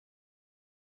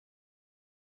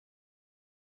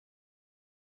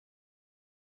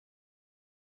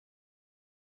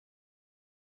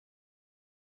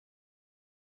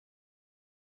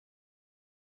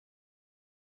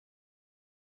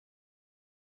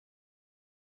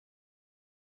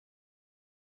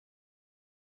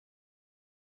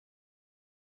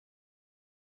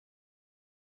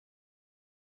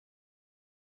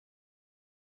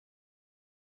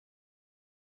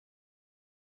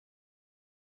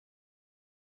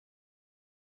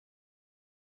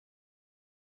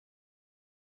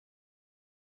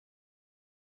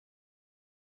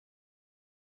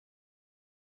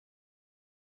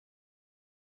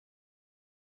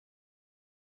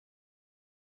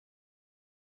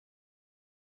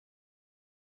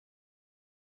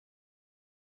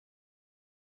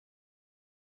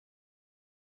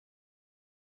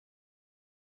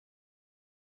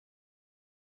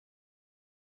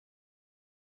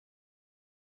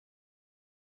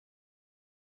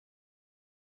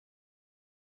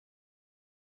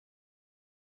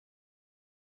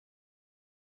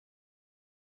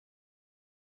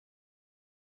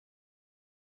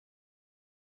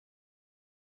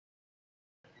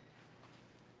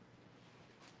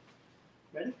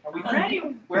Ready? Are we ready?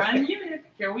 We're unmuted.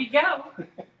 Here we go.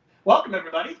 Welcome,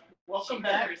 everybody. Welcome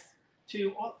back Cheers.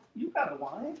 to, you got a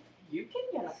wine? You can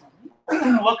get us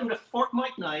one. Welcome to Fork,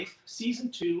 Mike, Knife, Season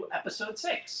 2, Episode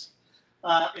 6.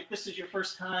 If this is your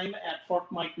first time at Fork,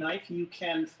 Mike, Knife, you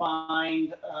can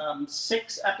find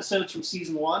 6 episodes from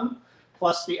Season 1,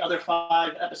 plus the other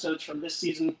 5 episodes from this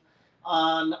season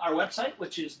on our website,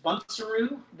 which is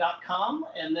BUNCEAROO.com,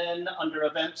 and then under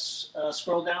events,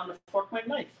 scroll down to Fork, Mike,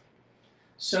 Knife.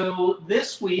 So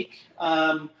this week,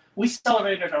 we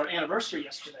celebrated our anniversary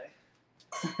yesterday,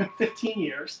 15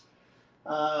 years. It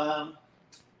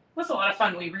was a lot of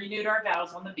fun. We renewed our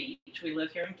vows on the beach. We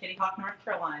live here in Kitty Hawk, North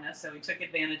Carolina, so we took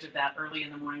advantage of that early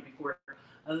in the morning before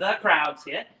the crowds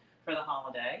hit for the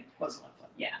holiday. It was a lot of fun.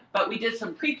 Yeah, but we did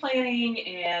some pre-planning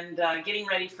and getting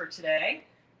ready for today,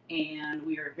 and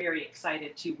we are very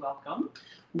excited to welcome.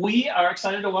 We are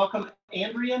excited to welcome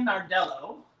Andrea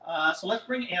Nardello. So let's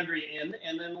bring Andrea in,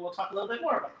 and then we'll talk a little bit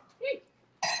more about it.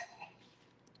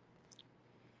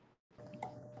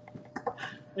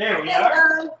 There we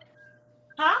are.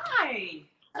 Hi.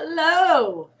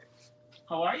 Hello.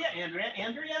 How are you, Andrea?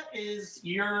 Andrea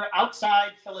you're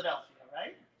outside Philadelphia,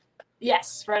 right?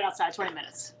 Yes, right outside, 20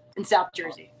 minutes in South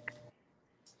Jersey.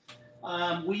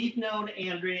 We've known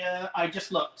Andrea, I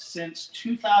just looked, since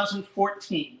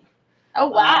 2014. Oh,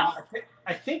 wow.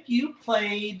 I think you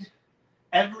played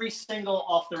every single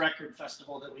Off the Record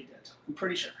festival that we did. I'm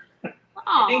pretty sure.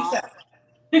 I think so.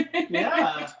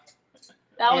 Yeah.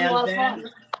 That was a lot of fun.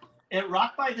 At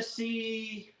Rock by the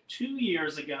Sea 2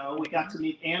 years ago, we got to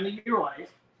meet Annie, your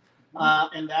wife,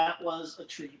 and that was a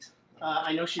treat.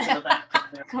 I know she's in the back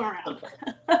there. Come around.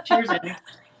 Cheers, Annie.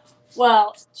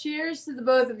 Well, cheers to the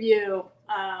both of you.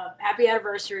 Happy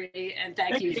anniversary, and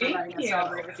thank you for letting us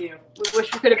celebrate with you. We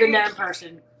wish we could have been there in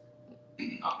person.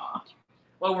 Aww.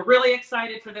 Well, we're really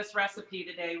excited for this recipe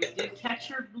today. We did catch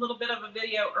your little bit of a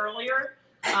video earlier.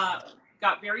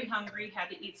 Got very hungry, had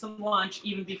to eat some lunch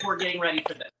even before getting ready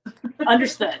for this.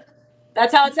 Understood.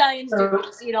 That's how Italians do. We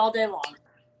just eat all day long.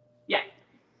 Yeah.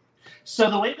 So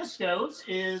the way this goes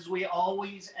is we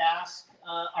always ask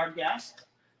our guest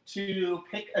to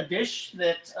pick a dish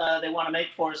that they want to make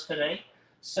for us today.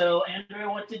 So, Andrea,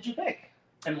 what did you pick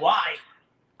and why?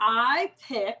 I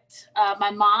picked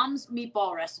my mom's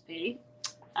meatball recipe,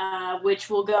 which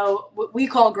we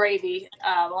call gravy.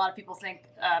 A lot of people think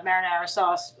marinara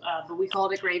sauce, but we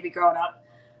called it gravy growing up.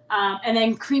 And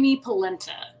then creamy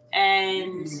polenta.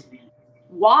 And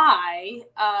why?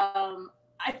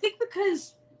 I think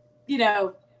because,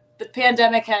 the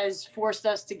pandemic has forced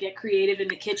us to get creative in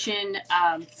the kitchen.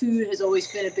 Food has always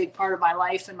been a big part of my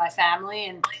life and my family,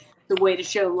 and the way to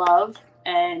show love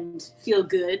and feel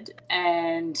good.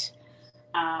 And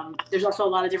there's also a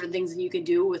lot of different things that you can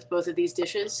do with both of these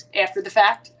dishes after the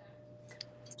fact.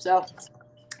 So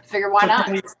I figure why not?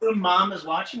 Can we assume Mom is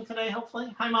watching today,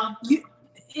 hopefully? Hi, Mom.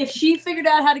 If she figured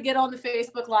out how to get on the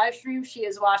Facebook live stream, she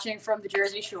is watching from the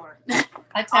Jersey Shore.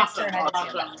 I text her and I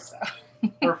Awesome. do that, so.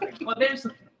 Perfect. Well,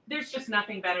 there's just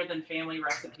nothing better than family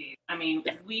recipes. I mean,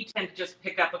 we tend to just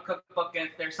pick up a cookbook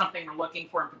if there's something we're looking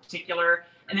for in particular,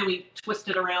 and then we twist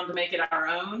it around to make it our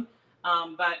own.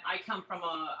 But I come from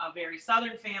a very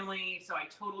Southern family, so I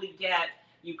totally get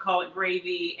you call it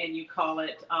gravy and you call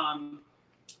it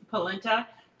polenta.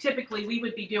 Typically, we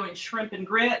would be doing shrimp and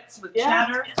grits with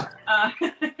cheddar.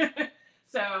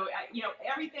 So,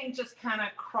 everything just kind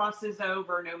of crosses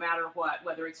over no matter what,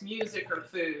 whether it's music or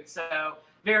food. So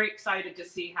very excited to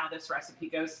see how this recipe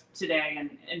goes today.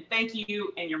 And thank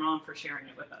you and your mom for sharing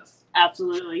it with us.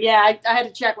 Absolutely. Yeah, I had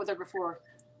to check with her before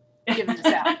giving this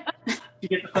out. You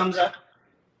get the thumbs up?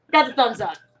 Got the thumbs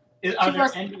up. Are there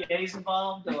NDAs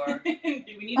involved? Or Do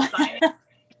we need to sign it?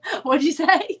 What'd you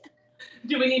say?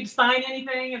 Do we need to sign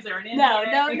anything? Is there an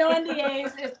NDA? No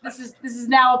NDAs. This is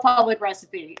now a public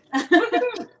recipe.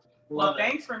 Well,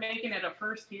 thanks for making it a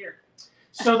first here.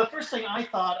 So the first thing I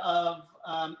thought of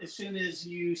as soon as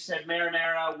you said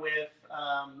marinara with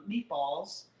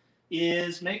meatballs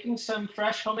is making some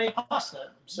fresh homemade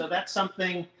pasta. So that's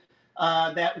something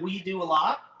that we do a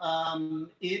lot.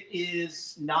 It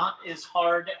is not as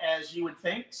hard as you would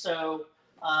think. So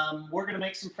we're going to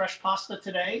make some fresh pasta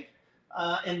today.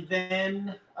 And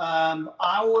then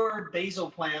our basil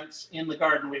plants in the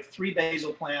garden, we have 3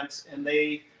 basil plants and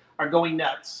they are going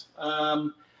nuts.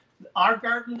 Our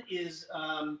garden is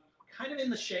kind of in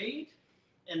the shade,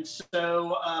 and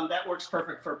so that works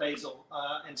perfect for basil.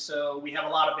 And so we have a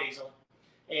lot of basil.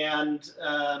 And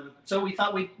so we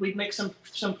thought we'd make some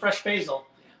fresh basil.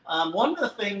 One of the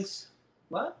things,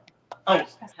 what? Oh,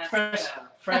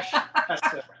 fresh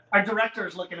pesto. Our director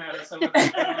is looking at us. What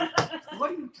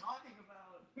are you talking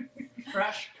about?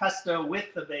 fresh pesto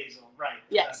with the basil, right?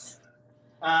 Yes.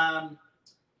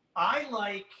 I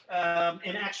like,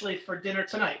 and actually for dinner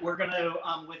tonight, we're going to,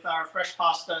 with our fresh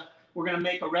pasta, we're going to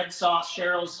make a red sauce,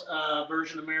 Cheryl's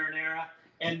version of marinara,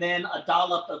 and then a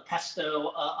dollop of pesto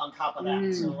on top of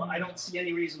that. So I don't see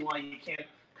any reason why you can't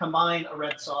combine a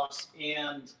red sauce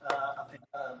and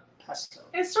a pesto.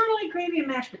 It's sort of like gravy and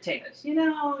mashed potatoes. You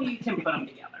know, you can put them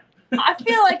together. I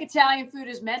feel like Italian food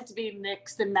is meant to be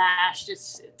mixed and mashed.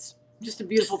 It's just a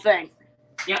beautiful thing.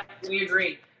 Yep, we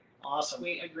agree. Awesome.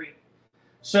 We agree.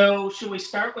 So should we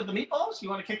start with the meatballs? You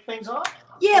want to kick things off?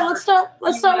 Yeah, let's start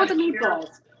with the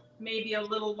meatballs. Maybe a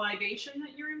little libation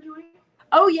that you're enjoying?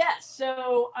 Oh yes.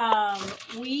 So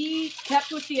we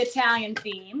kept with the Italian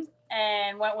theme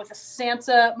and went with a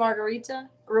Santa Margherita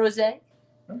rosé.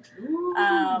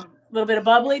 A little bit of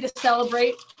bubbly to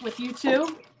celebrate with you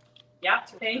two. Yeah,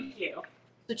 thank you.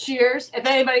 So cheers. If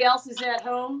anybody else is at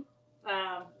home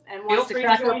and wants to free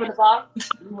crack to join open us. a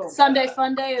bottle, Sunday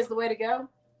Fun Day is the way to go.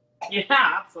 Yeah,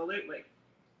 absolutely.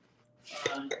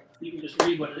 You can just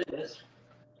read what it is.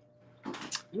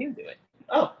 You do it.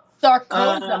 Oh.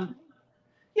 Sarkoza.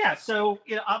 Yeah, so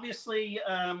obviously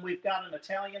we've got an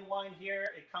Italian wine here.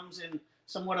 It comes in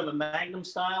somewhat of a Magnum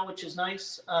style, which is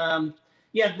nice.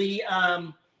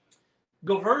 The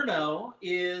Governo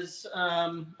is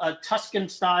a Tuscan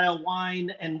style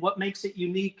wine, and what makes it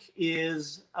unique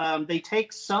is they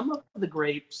take some of the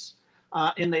grapes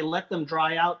and they let them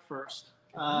dry out first.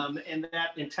 And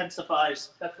that intensifies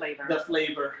The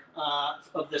flavor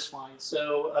of this wine.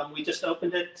 So we just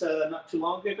opened it not too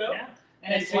long ago. Yeah.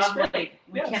 And it's tastes lovely. great.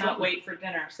 We Yeah, it's cannot lovely. wait for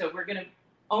dinner. So we're going to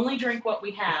only drink what we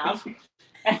have,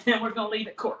 and then we're going to leave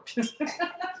it corked.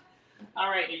 All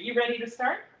right. Are you ready to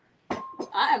start?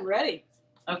 I am ready.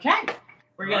 Okay.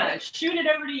 We're going to shoot it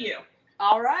over to you.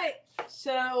 All right.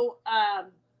 So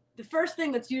the first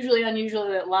thing that's usually unusual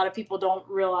that a lot of people don't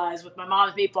realize with my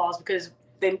mom's meatballs, because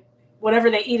whatever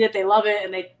they eat it, they love it,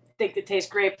 and they think it tastes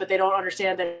great, but they don't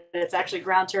understand that it's actually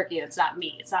ground turkey. And it's not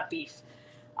meat. It's not beef.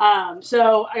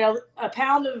 So I got a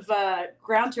pound of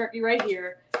ground turkey right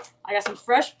here. I got some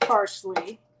fresh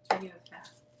parsley.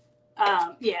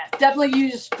 Definitely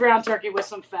use ground turkey with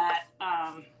some fat.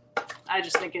 I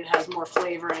just think it has more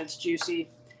flavor and it's juicy.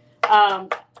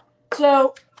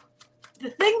 So the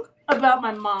thing about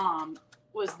my mom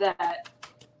was that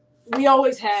we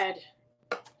always had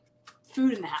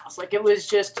food in the house. Like it was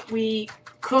just, we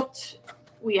cooked,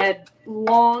 we had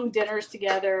long dinners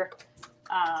together.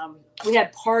 We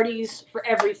had parties for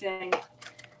everything.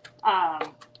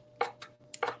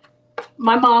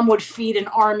 My mom would feed an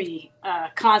army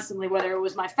constantly, whether it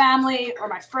was my family or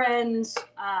my friends.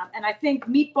 And I think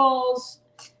meatballs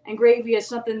and gravy is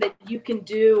something that you can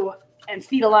do and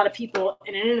feed a lot of people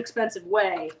in an inexpensive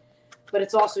way, but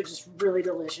it's also just really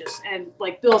delicious. And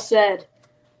like Bill said,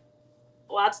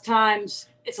 lots of times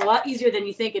it's a lot easier than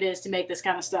you think it is to make this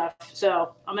kind of stuff.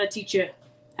 So I'm going to teach you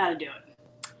how to do it.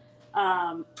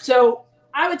 So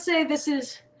I would say this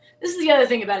is the other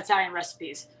thing about Italian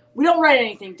recipes. We don't write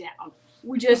anything down.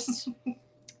 We just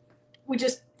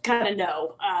kind of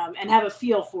know and have a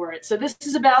feel for it. So this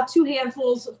is about 2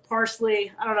 handfuls of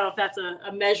parsley. I don't know if that's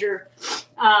a measure.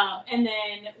 And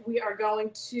then we are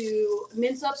going to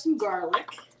mince up some garlic.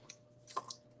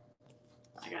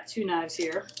 I got 2 knives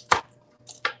here.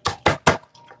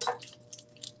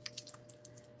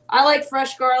 I like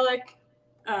fresh garlic.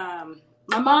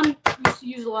 My mom used to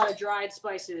use a lot of dried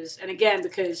spices. And again,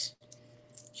 because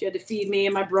she had to feed me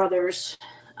and my brothers.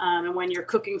 And when you're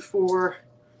cooking for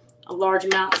a large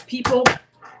amount of people,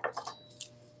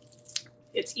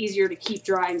 it's easier to keep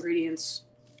dry ingredients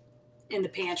in the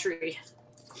pantry.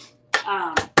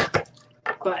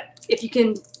 But if you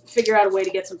can figure out a way to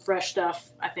get some fresh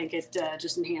stuff, I think it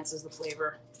just enhances the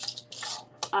flavor.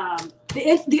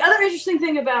 The other interesting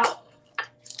thing about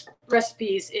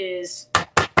recipes is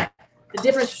the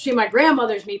difference between my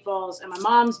grandmother's meatballs and my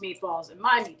mom's meatballs and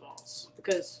my meatballs,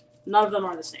 because none of them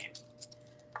are the same.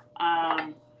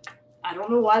 I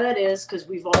don't know why that is, because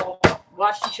we've all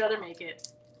watched each other make it,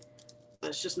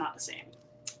 but it's just not the same.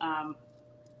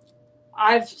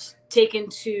 I've taken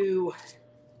to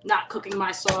not cooking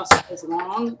my sauce as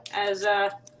long as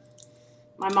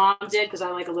my mom did, because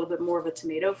I like a little bit more of a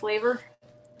tomato flavor.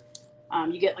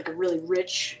 You get like a really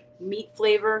rich meat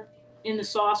flavor in the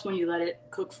sauce when you let it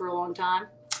cook for a long time.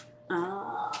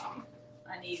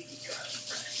 I need to try this.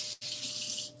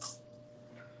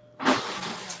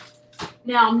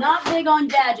 Now, I'm not big on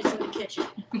gadgets in the kitchen.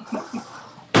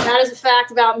 That is a fact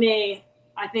about me.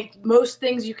 I think most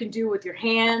things you can do with your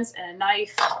hands and a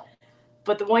knife,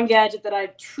 but the one gadget that I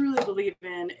truly believe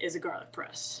in is a garlic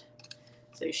press.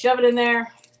 So you shove it in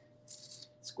there,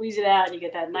 Squeeze it out and you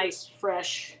get that nice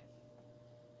fresh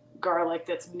garlic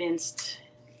that's minced.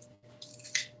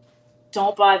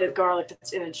 Don't buy the garlic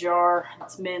that's in a jar.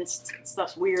 It's minced. That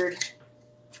stuff's weird.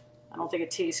 I don't think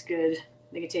it tastes good.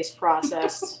 I think it tastes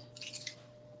processed.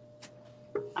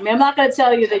 I mean, I'm not going to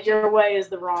tell you that your way is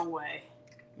the wrong way.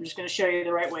 I'm just going to show you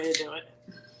the right way to do it.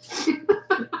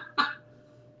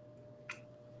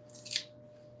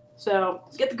 So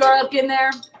get the garlic in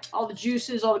there, all the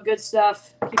juices, all the good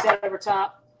stuff. Keep that over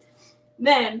top.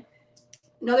 Then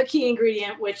another key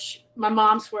ingredient, which my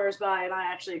mom swears by, and I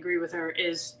actually agree with her,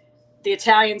 is the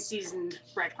Italian seasoned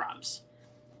breadcrumbs.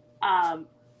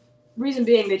 Reason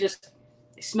being, they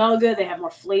smell good. They have more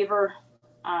flavor.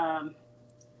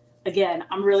 Again,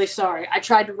 I'm really sorry. I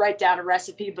tried to write down a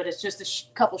recipe, but it's just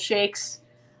a couple shakes.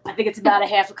 I think it's about a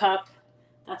half a cup.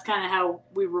 That's kind of how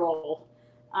we roll.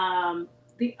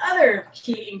 The other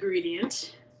key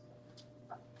ingredient.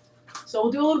 So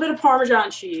we'll do a little bit of Parmesan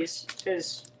cheese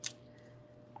because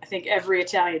I think every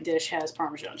Italian dish has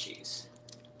Parmesan cheese.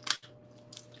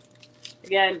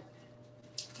 Again,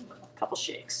 a couple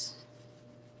shakes.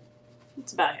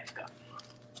 It's about half a cup.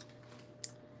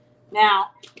 Now,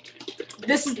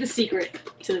 this is the secret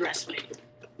to the recipe.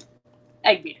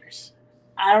 Egg beaters.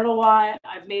 I don't know why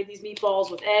I've made these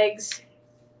meatballs with eggs.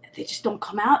 They just don't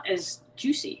come out as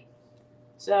juicy.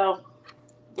 So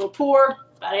we'll pour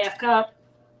about a half cup,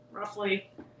 roughly.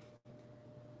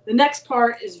 The next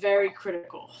part is very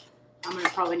critical. I'm going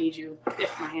to probably need you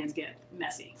if my hands get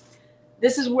messy.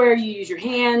 This is where you use your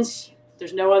hands.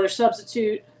 There's no other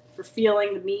substitute for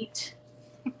feeling the meat.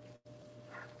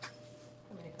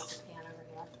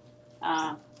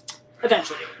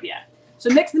 Eventually, yeah. So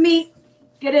mix the meat,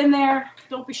 get in there,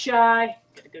 don't be shy,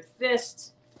 get a good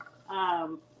fist.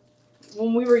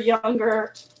 When we were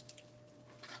younger,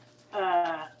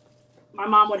 my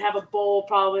mom would have a bowl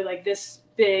probably like this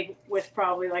big with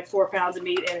probably like 4 pounds of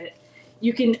meat in it.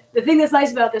 The thing that's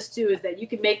nice about this too is that you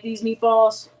can make these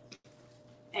meatballs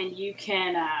and you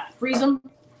can freeze them.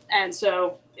 And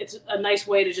so it's a nice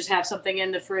way to just have something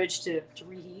in the fridge to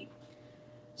reheat.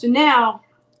 So now,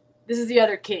 this is the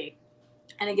other key.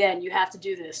 And again, you have to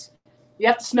do this. You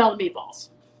have to smell the meatballs.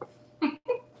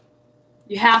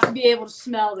 You have to be able to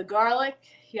smell the garlic.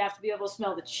 You have to be able to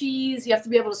smell the cheese. You have to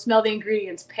be able to smell the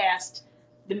ingredients past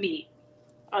the meat.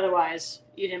 Otherwise,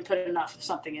 you didn't put enough of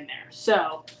something in there.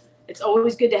 So it's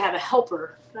always good to have a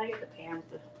helper. Can I get the pan?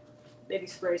 Maybe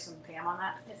spray some Pam on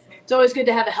that? Yes, ma'am. It's always good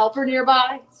to have a helper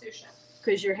nearby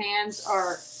because your hands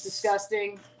are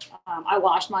disgusting. I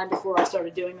washed mine before I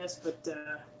started doing this, but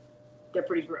they're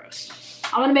pretty gross.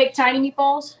 I'm going to make tiny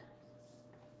meatballs.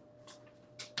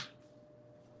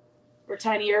 Or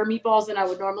tinier meatballs than I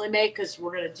would normally make because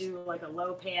we're going to do like a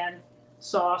low pan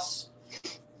sauce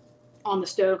on the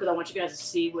stove because I want you guys to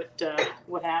see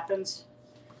what happens.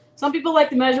 Some people like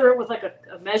to measure it with like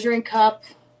a measuring cup.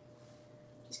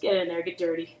 Just get in there, get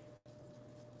dirty.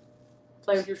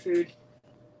 Play with your food.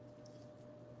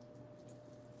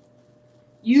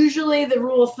 Usually the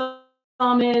rule of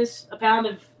thumb is a pound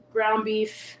of ground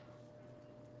beef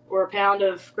or a pound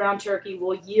of ground turkey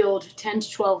will yield 10 to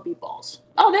 12 meatballs.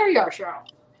 Oh, there you are, Cheryl.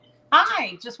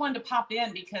 Hi, just wanted to pop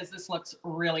in because this looks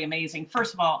really amazing.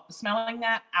 First of all, smelling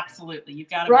that, absolutely. You've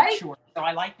got to make sure. So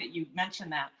I like that you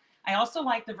mentioned that. I also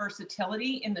like the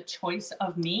versatility in the choice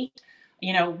of meat.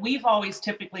 You know, we've always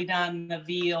typically done the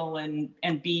veal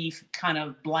and beef kind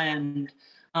of blend,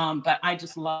 but I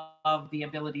just love the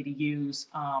ability to use,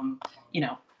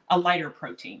 a lighter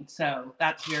protein. So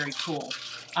that's very cool.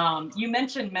 You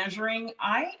mentioned measuring.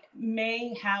 I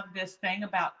may have this thing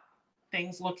about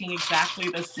things looking exactly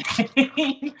the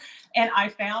same. And I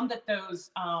found that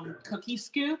those cookie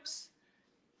scoops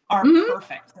are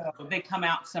perfect. So they come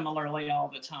out similarly all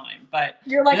the time. But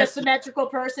you're like a symmetrical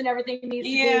person. Everything needs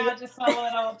to be. Yeah,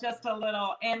 just a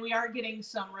little. And we are getting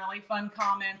some really fun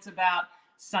comments about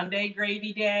Sunday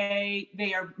Gravy Day.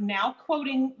 They are now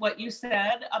quoting what you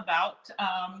said about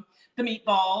the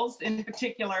meatballs in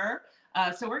particular.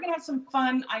 So we're going to have some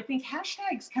fun, I think,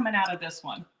 hashtags coming out of this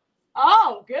one.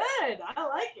 Oh, good. I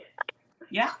like it.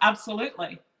 Yeah,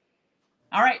 absolutely.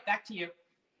 All right, back to you.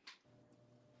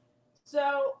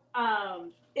 So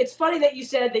it's funny that you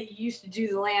said that you used to do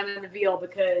the lamb and the veal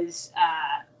because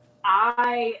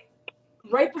right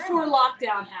before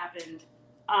lockdown happened,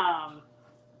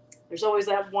 there's always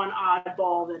that one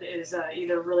oddball that is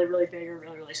either really, really big or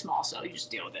really, really small. So you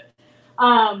just deal with it.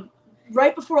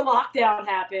 Right before lockdown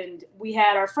happened, we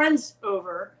had our friends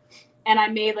over and I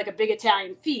made like a big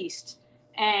Italian feast.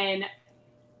 And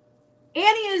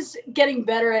Annie is getting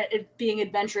better at being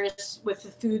adventurous with the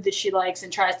food that she likes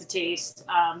and tries to taste.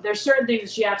 There's certain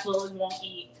things she absolutely won't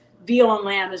eat. Veal and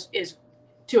lamb is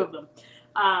two of them.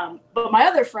 But my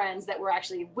other friends that were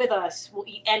actually with us will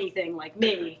eat anything like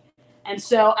me. And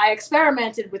so I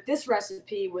experimented with this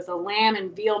recipe with a lamb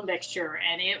and veal mixture,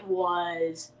 and it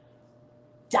was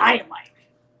dynamite.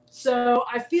 So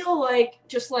I feel like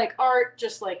just like art,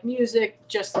 just like music,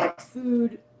 just like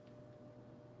food,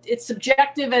 it's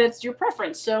subjective and it's your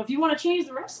preference. So if you want to change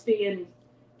the recipe and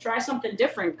try something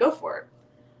different, go for it.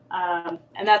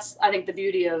 And that's, I think, the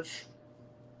beauty of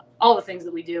all the things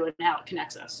that we do and how it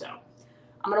connects us. So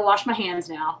I'm going to wash my hands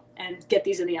now and get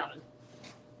these in the oven.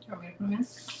 Okay, come in.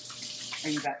 Are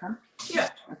you back on? Yeah.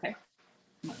 Okay.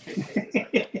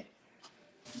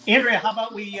 Andrea, how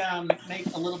about we make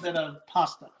a little bit of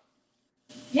pasta?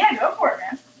 Yeah, go for it,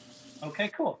 man. Okay,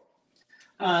 cool.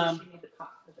 Oh,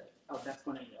 that's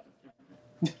one of the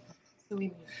others.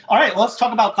 All right, well, let's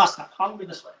talk about pasta. Follow me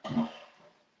this way.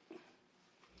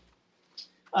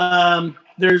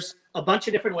 There's a bunch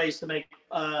of different ways to make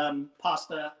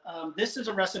pasta. This is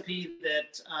a recipe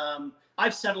that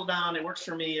I've settled on. It works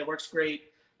for me. It works great.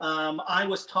 I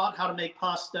was taught how to make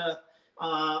pasta,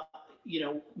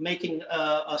 making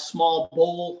a small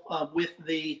bowl with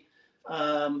the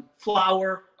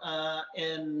flour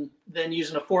and then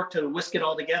using a fork to whisk it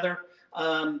all together.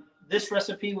 This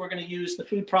recipe, we're going to use the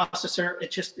food processor.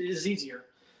 It just is easier.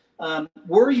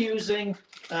 We're using,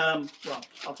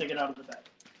 I'll take it out of the bag.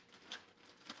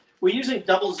 We're using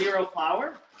 00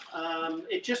 flour.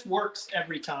 It just works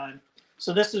every time.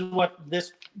 So this is what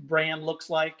this brand looks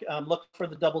like. Look for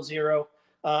the 00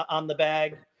 on the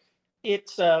bag.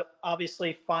 It's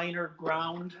obviously finer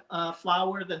ground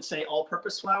flour than, say,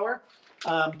 all-purpose flour.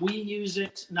 We use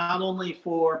it not only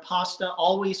for pasta,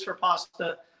 always for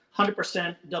pasta,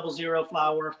 100% 00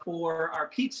 flour. For our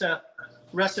pizza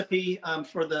recipe,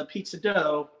 for the pizza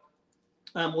dough,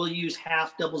 we'll use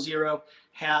half 00,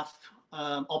 half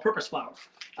all-purpose flour.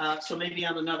 So maybe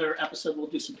on another episode, we'll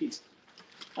do some pizza.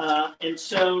 And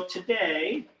so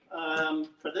today,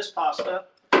 for this pasta,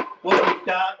 what we've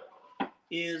got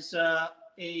is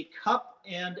a cup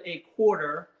and a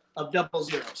quarter of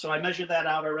 00. So I measured that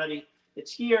out already.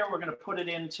 It's here. We're going to put it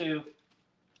into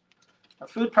our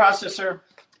food processor.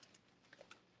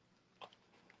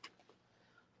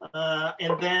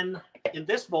 And then in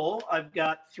this bowl, I've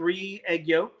got 3 egg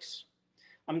yolks.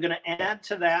 I'm going to add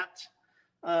to that.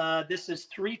 This is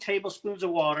 3 tablespoons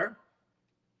of water,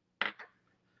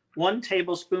 1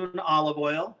 tablespoon olive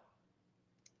oil.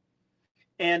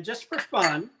 And just for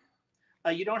fun,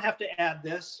 you don't have to add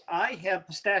this. I have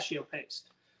pistachio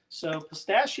paste. So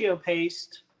pistachio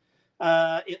paste,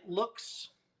 it looks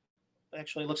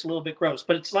a little bit gross,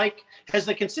 but it's like, has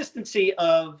the consistency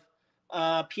of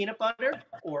peanut butter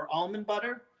or almond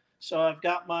butter. So I've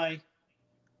got my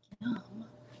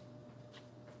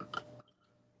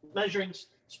measuring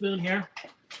spoon here.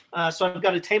 So I've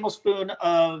got a tablespoon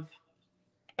of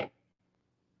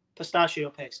pistachio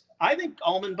paste. I think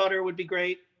almond butter would be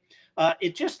great.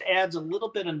 It just adds a little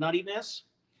bit of nuttiness.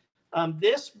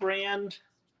 This brand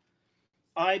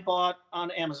I bought on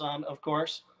Amazon, of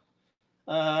course,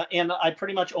 and I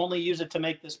pretty much only use it to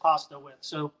make this pasta with.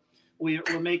 So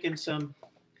we're making some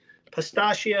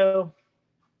pistachio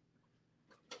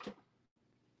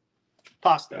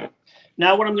pasta.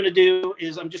 Now what I'm going to do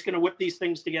is I'm just going to whip these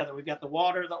things together. We've got the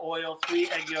water, the oil, 3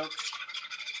 egg yolks.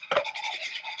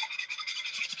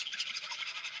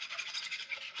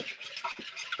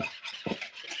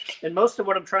 And most of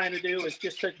what I'm trying to do is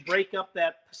just to break up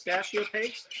that pistachio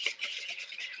paste.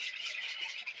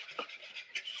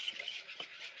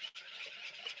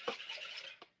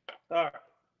 All right.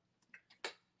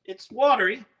 It's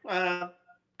watery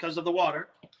because of the water.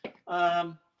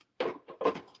 And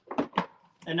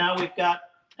now we've got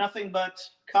nothing but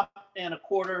cup and a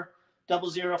quarter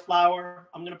 00 flour.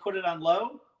 I'm going to put it on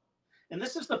low. And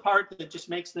this is the part that just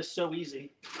makes this so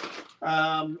easy,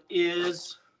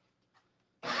 is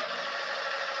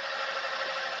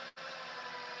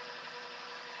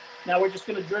now we're just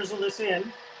going to drizzle this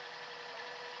in.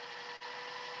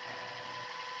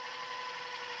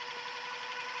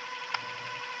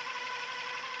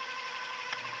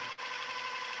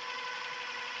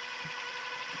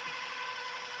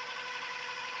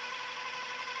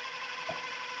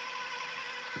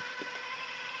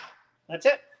 That's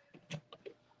it.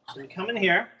 So you come in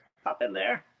here, pop in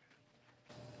there.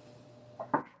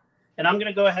 And I'm going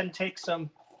to go ahead and take some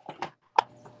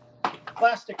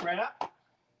plastic wrap,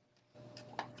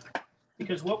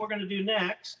 because what we're going to do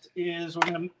next is we're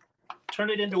going to turn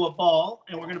it into a ball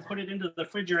and we're going to put it into the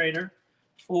refrigerator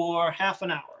for half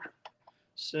an hour.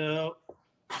 So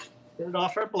get it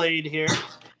off our blade here,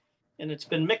 and it's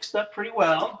been mixed up pretty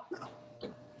well.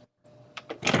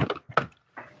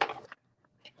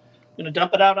 going to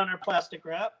dump it out on our plastic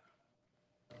wrap.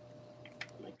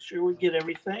 Make sure we get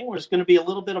everything. There's going to be a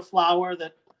little bit of flour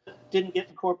that didn't get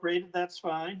incorporated. That's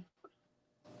fine.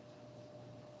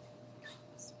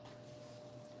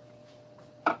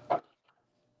 All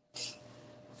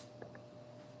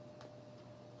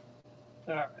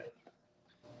right.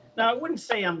 Now, I wouldn't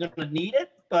say I'm going to knead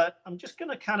it, but I'm just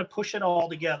going to kind of push it all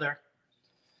together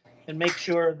and make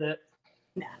sure that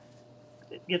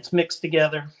it gets mixed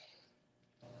together.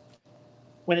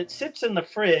 When it sits in the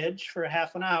fridge for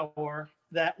half an hour,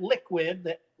 that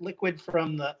liquid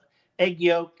from the egg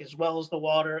yolk as well as the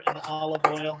water and the olive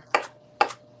oil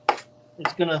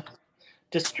is going to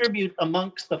distribute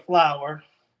amongst the flour.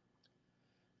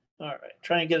 All right,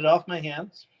 try and get it off my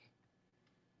hands.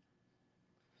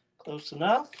 Close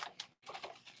enough.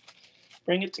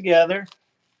 Bring it together.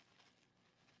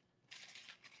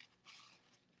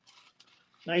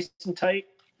 Nice and tight.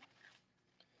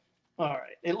 All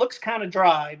right, it looks kind of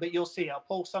dry, but you'll see. I'll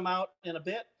pull some out in a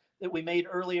bit that we made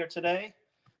earlier today,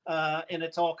 and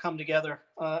it's all come together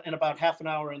in about half an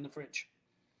hour in the fridge.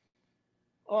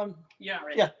 Yeah.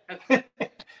 Right. Yeah.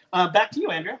 Back to you,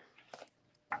 Andrea.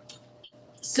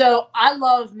 So I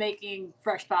love making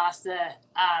fresh pasta.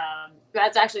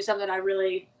 That's actually something I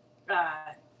really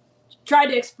tried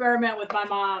to experiment with my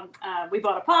mom. We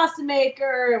bought a pasta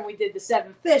maker and we did the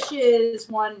 7 fishes.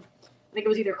 One, I think it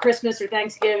was either Christmas or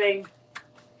Thanksgiving.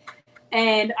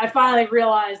 And I finally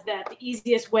realized that the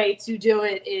easiest way to do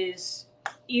it is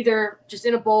either just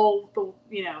in a bowl,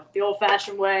 the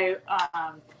old-fashioned way.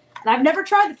 And I've never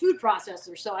tried the food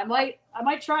processor, so I might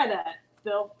try that,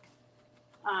 Bill.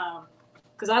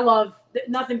 Because I love,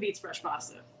 nothing beats fresh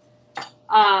pasta.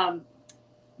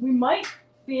 We might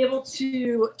be able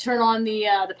to turn on the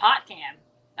pot cam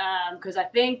because I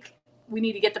think we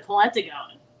need to get the polenta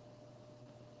going.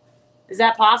 Is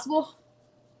that possible?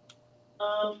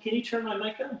 Can you turn my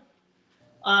mic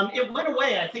on? It went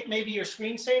away. I think maybe your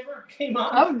screensaver came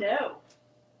on. Oh, no.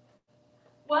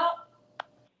 Well,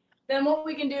 then what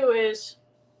we can do is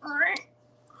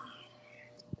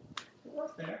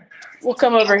we'll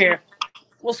come over here.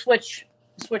 We'll switch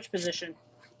position.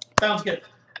 Sounds good.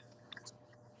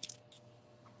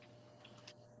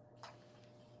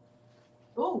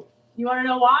 Oh, you want to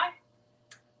know why?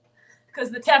 Because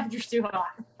the temperature's too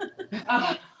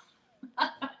hot.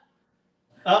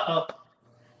 Uh-oh.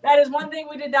 That is one thing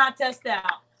we did not test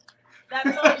out.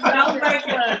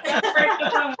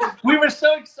 We were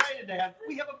so excited to have.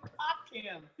 We have a pot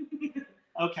cam.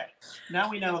 Okay, now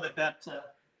we know that.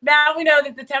 Now we know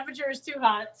that the temperature is too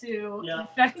hot to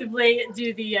effectively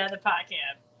do the pot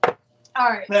cam. All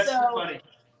right, that's so funny.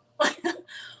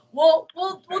 we'll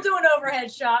do an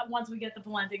overhead shot once we get the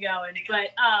polenta going.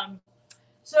 But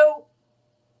so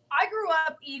I grew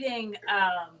up eating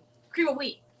cream of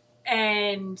wheat,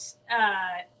 and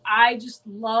I just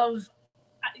love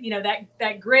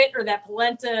that grit or that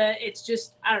polenta. It's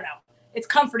just, I don't know, it's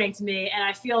comforting to me, and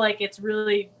I feel like it's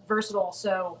really versatile.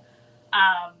 So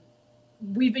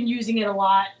we've been using it a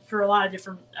lot for a lot of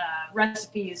different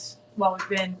recipes while we've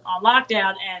been on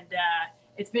lockdown, and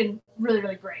it's been really,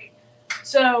 really great.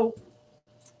 So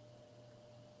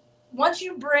once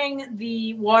you bring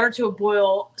the water to a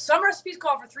boil, some recipes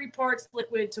call for 3 parts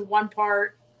liquid to 1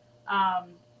 part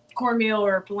cornmeal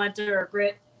or polenta or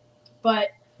grit, but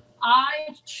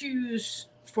I choose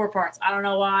 4 parts. I don't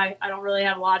know why. I don't really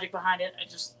have logic behind it. I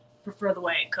just prefer the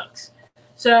way it cooks.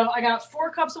 So I got 4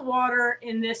 cups of water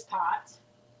in this pot.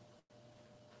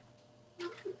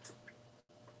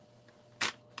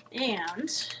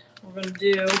 And we're going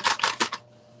to do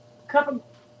a cup of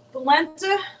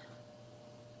polenta.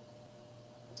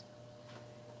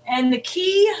 And the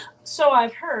key, so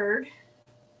I've heard,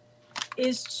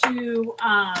 is to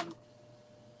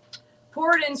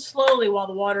pour it in slowly while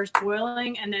the water's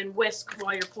boiling, and then whisk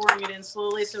while you're pouring it in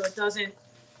slowly so it doesn't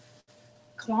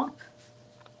clump.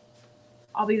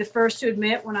 I'll be the first to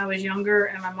admit, when I was younger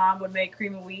and my mom would make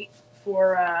cream of wheat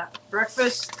for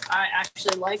breakfast, I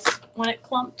actually liked when it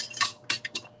clumped.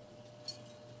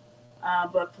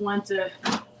 But polenta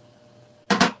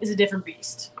is a different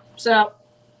beast. So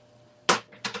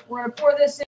we're going to pour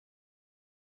this in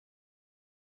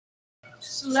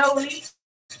slowly.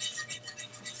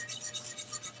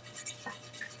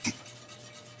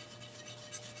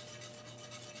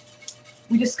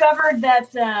 We discovered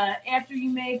that after you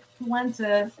make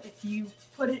polenta, if you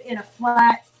put it in a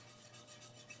flat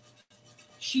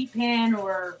sheet pan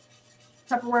or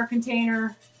Tupperware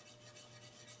container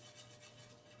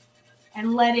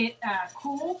and let it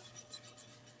cool,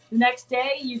 the next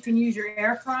day you can use your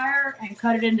air fryer and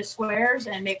cut it into squares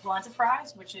and make polenta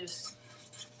fries, which is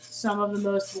some of the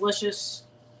most delicious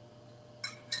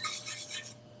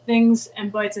things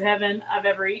and bites of heaven I've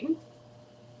ever eaten.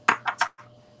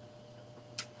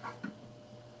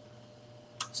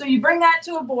 So you bring that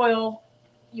to a boil,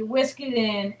 you whisk it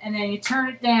in, and then you turn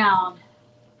it down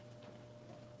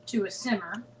to a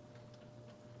simmer.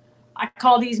 I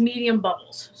call these medium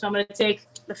bubbles. So I'm going to take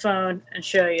the phone and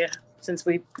show you, since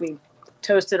we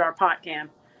toasted our pot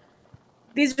cam.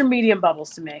 These are medium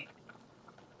bubbles to me.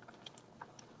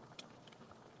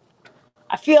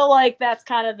 I feel like that's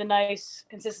kind of the nice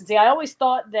consistency. I always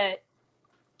thought that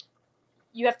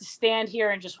you have to stand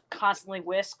here and just constantly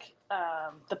whisk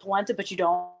the polenta, but you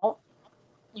don't.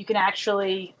 You can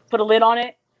actually put a lid on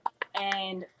it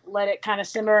and let it kind of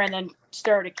simmer and then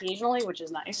stir it occasionally, which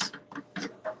is nice.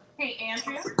 Hey,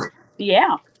 Andrea.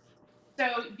 Yeah. So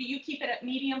do you keep it at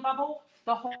medium bubble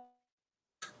the whole?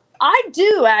 I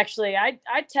do, actually. I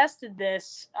tested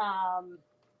this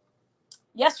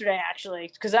yesterday,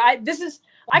 actually, because I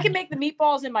can make the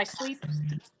meatballs in my sleep,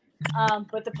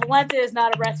 but the polenta is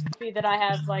not a recipe that I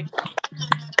have like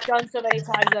done so many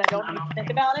times that I don't need to think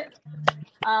about it.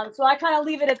 So I kind of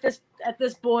leave it at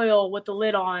this boil with the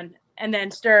lid on and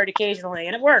then stir it occasionally,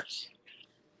 and it works.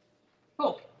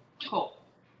 Cool.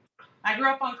 I grew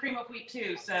up on cream of wheat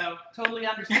too, so totally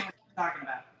understand what you're talking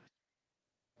about.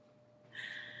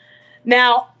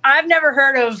 Now, I've never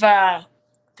heard of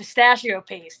pistachio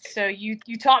paste, so you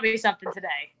taught me something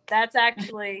today. That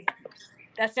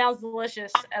sounds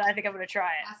delicious, and I think I'm going to try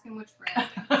it. Ask him which brand.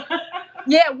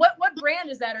 Yeah, what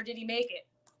brand is that, or did he make it?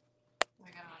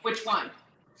 Which one?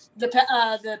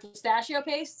 The pistachio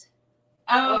paste?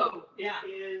 Oh, yeah.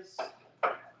 Is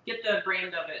get the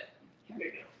brand of it. here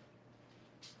you go.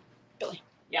 Billy.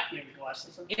 Yeah. Maybe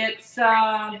glasses. It's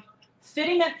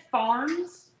Fittingit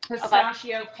Farms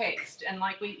pistachio paste, and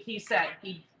like he said,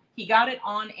 he got it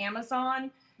on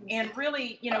Amazon. And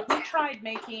really, we tried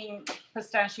making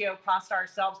pistachio pasta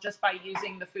ourselves just by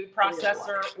using the food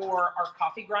processor or our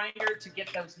coffee grinder to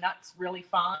get those nuts really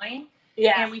fine.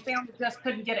 Yeah. And we found we just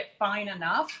couldn't get it fine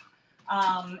enough.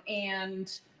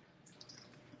 And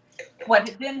what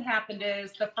had then happened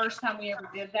is the first time we ever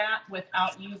did that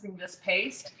without using this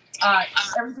paste,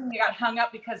 everything got hung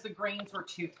up because the grains were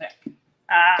too thick.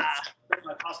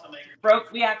 My pasta maker.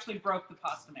 We actually broke the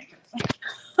pasta maker.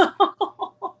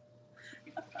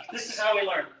 This is how we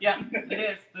learn. Yeah, it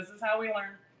is. This is how we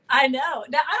learn. I know.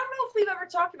 Now, I don't know if we've ever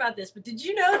talked about this, but did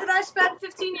you know that I spent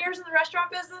 15 years in the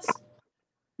restaurant business?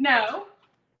 No,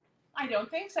 I don't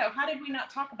think so. How did we not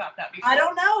talk about that before? I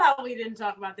don't know how we didn't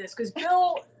talk about this, because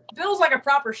Bill's like a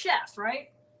proper chef,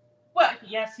 right? Well,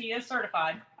 yes, he is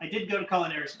certified. I did go to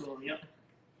culinary school. Yep.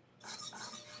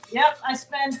 Yep, I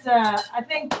spent, I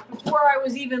think before I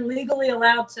was even legally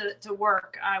allowed to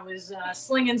work, I was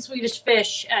slinging Swedish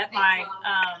fish at my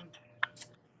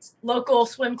local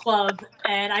swim club,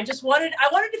 and I wanted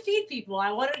to feed people.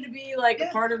 I wanted to be like a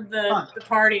part of the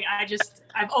party.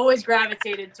 I've always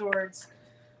gravitated towards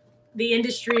the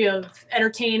industry of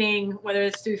entertaining, whether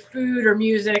it's through food or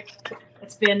music.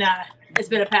 It's been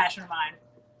a passion of mine.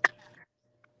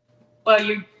 Well,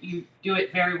 you do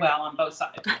it very well on both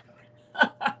sides.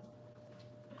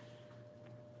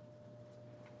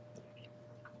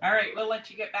 All right, we'll let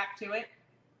you get back to it.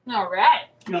 All right.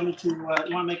 You want me to? You want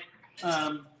to make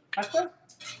pesto?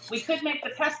 We could make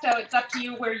the pesto. It's up to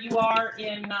you where you are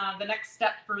in the next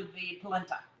step for the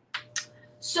polenta.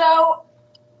 So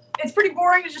it's pretty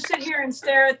boring to just sit here and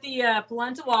stare at the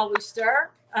polenta while we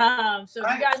stir. So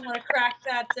if you guys want to crack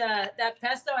that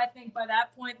pesto, I think by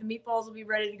that point the meatballs will be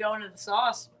ready to go into the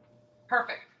sauce.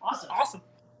 Perfect. Awesome.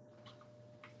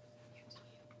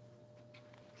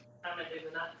 I'm gonna do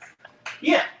the nuts.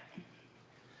 Yeah.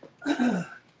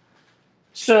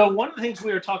 So one of the things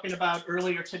we were talking about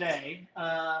earlier today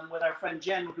with our friend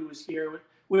Jen, who was here,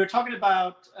 we were talking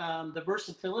about the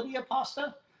versatility of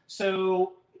pasta.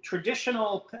 So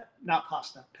traditional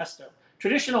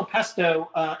pesto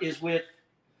is with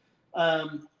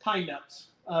pine nuts,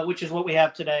 which is what we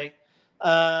have today,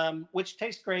 which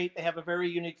taste great. They have a very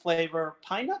unique flavor.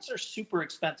 Pine nuts are super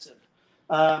expensive.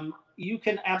 You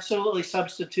can absolutely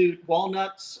substitute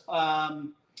walnuts.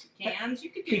 Pecans, you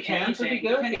could do pecans would be anything,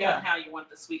 good. depending on how you want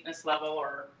the sweetness level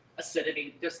or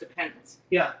acidity. Just depends.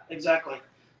 Yeah, exactly.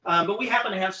 But we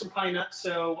happen to have some pine nuts,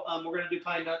 so we're going to do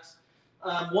pine nuts.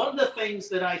 One of the things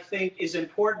that I think is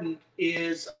important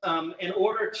is in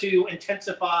order to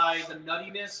intensify the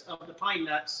nuttiness of the pine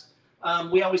nuts,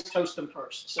 we always toast them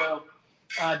first. So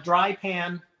dry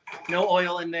pan, no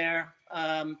oil in there,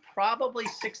 probably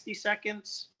 60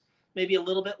 seconds. Maybe a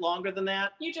little bit longer than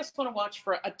that. You just want to watch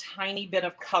for a tiny bit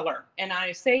of color. And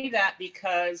I say that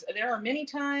because there are many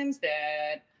times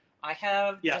that I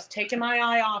have just taken my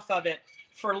eye off of it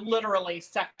for literally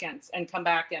seconds and come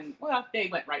back and, well, they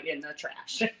went right in the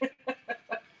trash.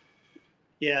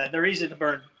 Yeah, they're easy to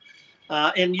burn.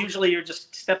 And usually you're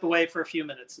just step away for a few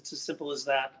minutes. It's as simple as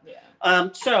that. Yeah.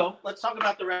 So let's talk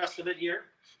about the rest of it here.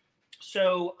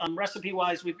 So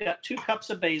recipe-wise, we've got 2 cups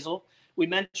of basil. We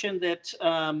mentioned that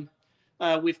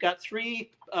we've got 3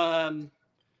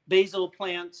 basil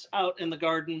plants out in the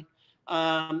garden.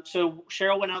 So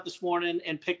Cheryl went out this morning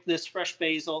and picked this fresh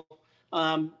basil.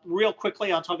 Real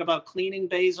quickly, I'll talk about cleaning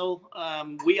basil.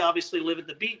 We obviously live at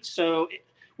the beach, so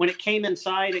when it came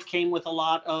inside, it came with a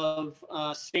lot of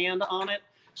sand on it.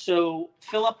 So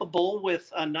fill up a bowl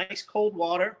with nice cold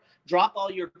water, drop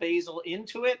all your basil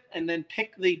into it, and then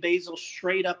pick the basil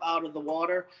straight up out of the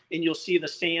water, and you'll see the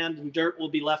sand and dirt will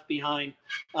be left behind.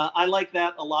 I like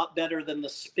that a lot better than the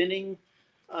spinning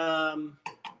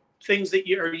things that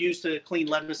are used to clean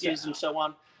lettuces and so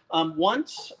on.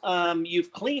 Once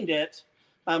you've cleaned it,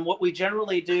 what we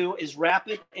generally do is wrap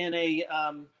it in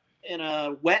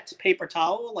a wet paper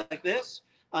towel like this.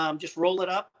 Just roll it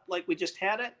up like we just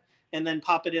had it, and then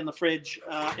pop it in the fridge,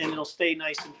 and it'll stay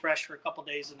nice and fresh for a couple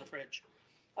days in the fridge.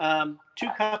 2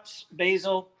 cups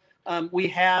basil. We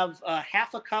have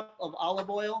half a cup of olive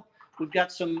oil. We've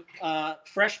got some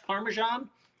fresh Parmesan.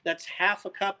 That's half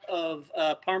a cup of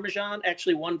Parmesan,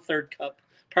 actually 1/3 cup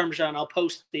Parmesan. I'll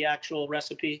post the actual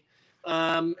recipe.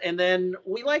 And then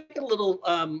we like a little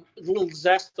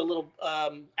zest, a little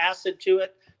acid to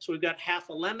it. So we've got half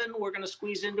a lemon we're going to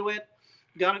squeeze into it.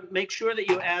 Got to make sure that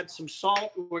you add some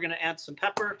salt. We're going to add some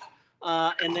pepper.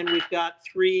 And then we've got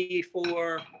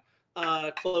 3-4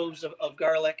 cloves of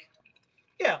garlic.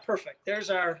 Yeah, perfect.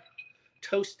 There's our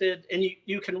toasted, and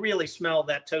you can really smell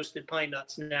that toasted pine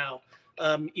nuts now.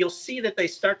 You'll see that they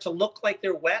start to look like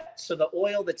they're wet, so the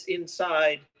oil that's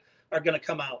inside are going to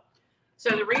come out.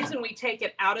 So the reason we take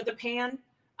it out of the pan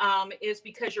is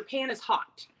because your pan is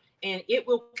hot and it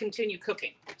will continue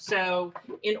cooking. So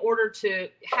in order to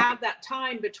have that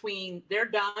time between they're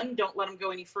done, don't let them go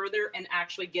any further, and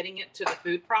actually getting it to the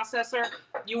food processor,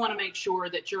 you want to make sure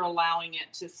that you're allowing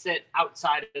it to sit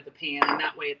outside of the pan, and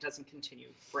that way it doesn't continue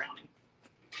browning.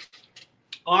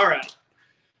 All right.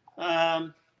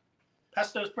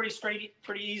 Pesto is pretty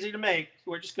easy to make.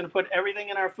 We're just going to put everything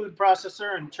in our food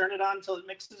processor and turn it on until it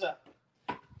mixes up.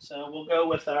 So we'll go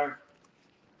with our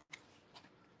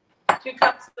 2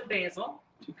 cups of basil.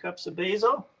 2 cups of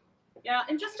basil. Yeah,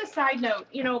 and just a side note,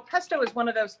 pesto is one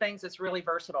of those things that's really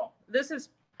versatile. This is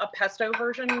a pesto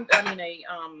version,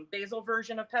 a basil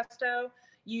version of pesto.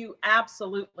 You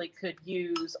absolutely could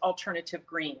use alternative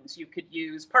greens. You could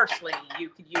use parsley. You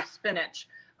could use spinach.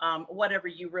 Whatever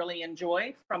you really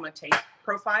enjoy from a taste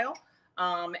profile,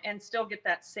 and still get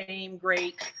that same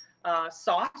great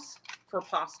sauce for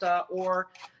pasta. Or,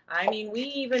 we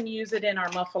even use it in our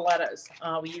muffalettas.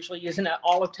 We usually use an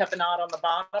olive tapenade on the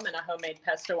bottom and a homemade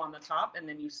pesto on the top, and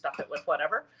then you stuff it with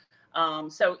whatever.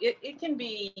 So it can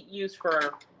be used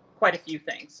for quite a few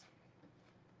things.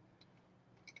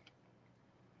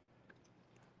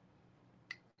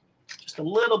 Just a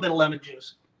little bit of lemon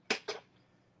juice.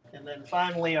 And then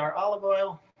finally our olive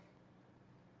oil.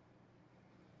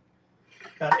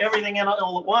 Got everything in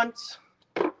all at once.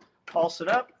 Pulse it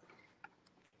up.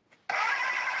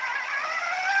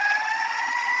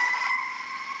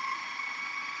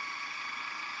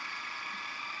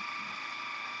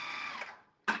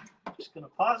 Just going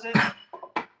to pause it.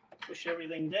 Push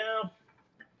everything down.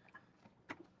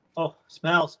 Oh,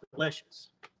 smells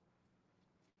delicious.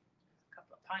 A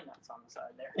couple of pine nuts on the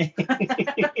side there.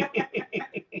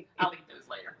 I'll eat those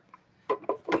later.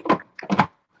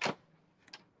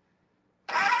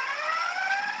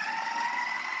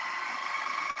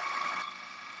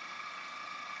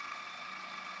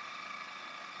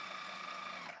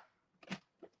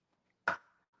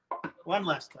 One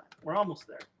last time. We're almost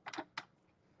there.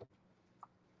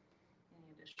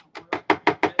 Any additional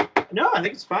oil? No, I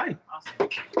think it's fine. Awesome.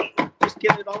 Just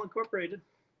get it all incorporated.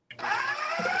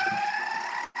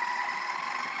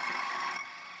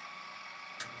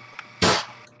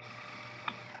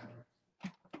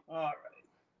 All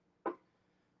right.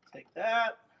 Take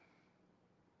that.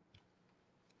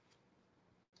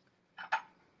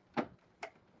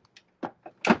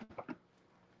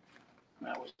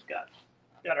 Now we've got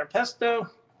our pesto.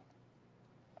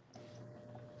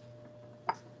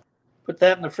 Put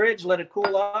that in the fridge, let it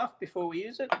cool off before we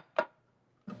use it.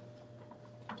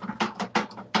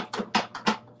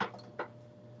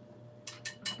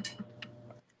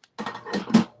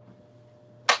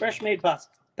 Fresh made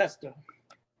pesto.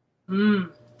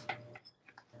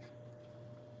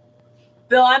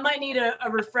 Bill, I might need a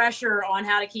refresher on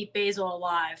how to keep basil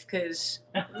alive because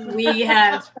we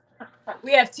have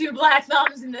 2 black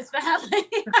thumbs in this family.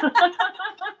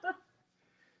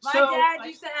 My dad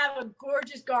used to have a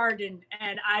gorgeous garden,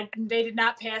 and they did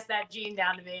not pass that gene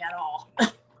down to me at all.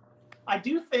 I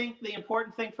do think the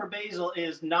important thing for basil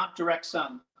is not direct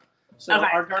sun. So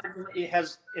our garden, it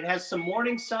has some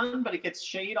morning sun, but it gets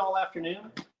shade all afternoon.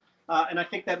 And I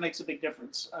think that makes a big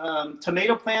difference.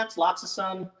 Tomato plants, lots of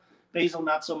sun. Basil,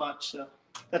 not so much. So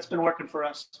that's been working for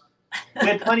us. We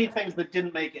had plenty of things that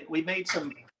didn't make it. We made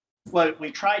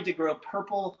we tried to grow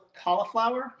purple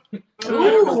cauliflower. I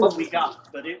don't know what we got,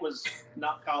 but it was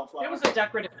not cauliflower. It was a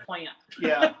decorative plant.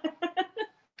 Yeah.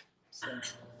 So.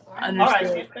 All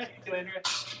right. Thank you, Andrea.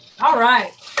 All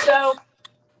right. So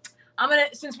I'm gonna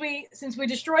since we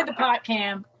destroyed the pot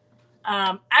cam,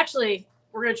 actually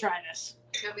we're gonna try this.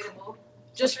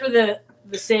 Just for the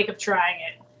sake of trying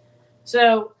it.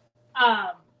 So,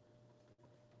 all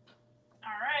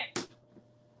right.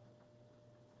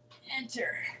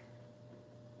 Enter.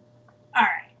 All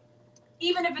right.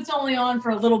 Even if it's only on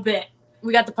for a little bit,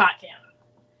 we got the pot cam.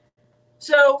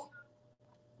 So,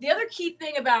 the other key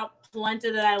thing about polenta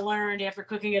that I learned after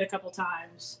cooking it a couple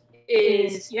times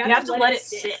is you have to let it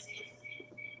sit.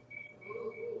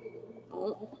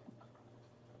 All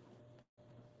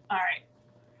right.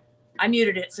 I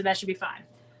muted it, so that should be fine.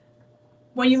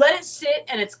 When you let it sit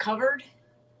and it's covered,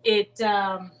 it,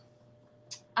 I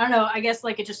don't know, I guess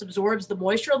like it just absorbs the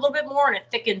moisture a little bit more and it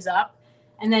thickens up.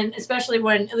 And then especially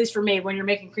when, at least for me, when you're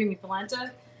making creamy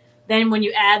polenta, then when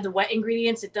you add the wet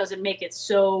ingredients, it doesn't make it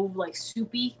so like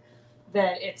soupy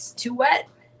that it's too wet.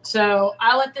 So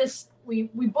I let this, we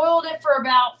boiled it for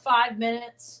about 5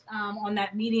 minutes on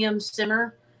that medium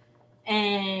simmer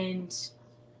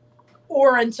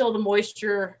or until the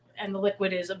moisture and the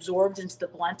liquid is absorbed into the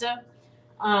polenta.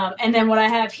 And then what I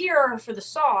have here for the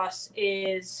sauce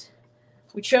is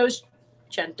we chose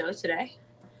Cento today.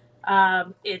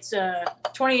 It's a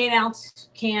 28-ounce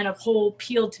can of whole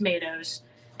peeled tomatoes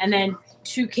and then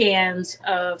 2 cans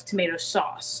of tomato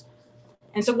sauce.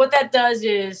 And so what that does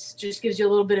is just gives you a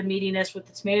little bit of meatiness with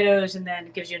the tomatoes and then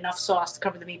it gives you enough sauce to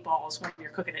cover the meatballs when you're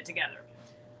cooking it together.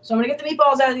 So I'm going to get the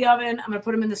meatballs out of the oven. I'm going to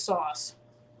put them in the sauce.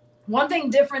 One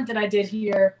thing different that I did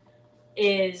here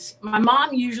is my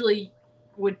mom usually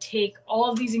would take all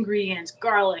of these ingredients,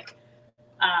 garlic,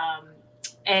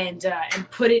 and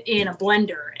put it in a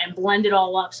blender and blend it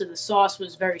all up so the sauce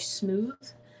was very smooth.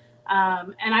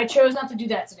 And I chose not to do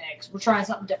that today because we're trying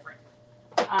something different.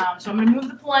 So I'm going to move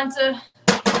the polenta.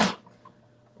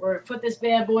 We're going to put this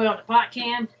bad boy on the pot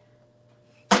can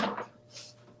and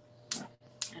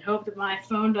hope that my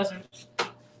phone doesn't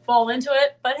fall into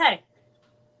it. But hey,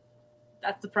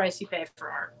 that's the price you pay for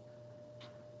art.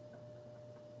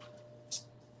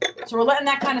 So we're letting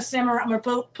that kind of simmer. I'm going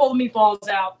to pull the meatballs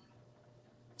out.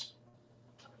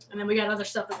 And then we got other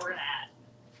stuff that we're going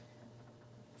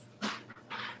to add.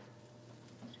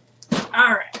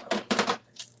 All right.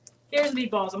 Here's the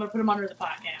meatballs. I'm going to put them under the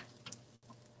pot cam.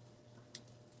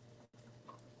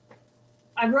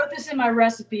 I wrote this in my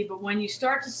recipe, but when you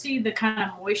start to see the kind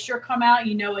of moisture come out,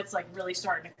 you know it's like really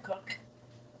starting to cook.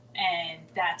 And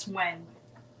that's when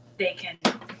they can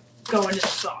go into the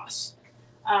sauce.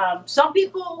 Some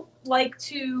people like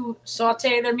to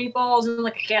saute their meatballs in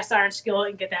like a cast iron skillet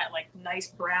and get that like nice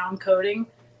brown coating.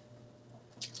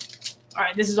 All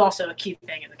right, this is also a key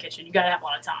thing in the kitchen. You gotta have a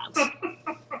lot of tongs.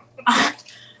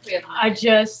 I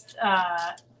just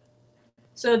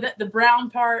so that the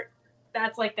brown part,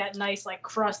 that's like that nice like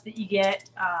crust that you get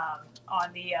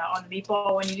on the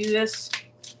meatball when you do this.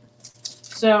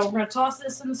 So we're gonna toss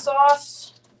this in the sauce.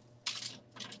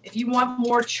 If you want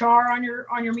more char on your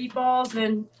meatballs,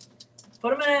 then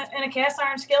put them in a cast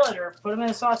iron skillet or put them in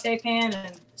a saute pan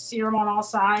and sear them on all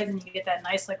sides, and you get that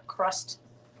nice like crust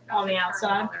on the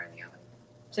outside.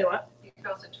 Say what? You could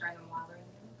also turn them while they're in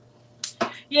the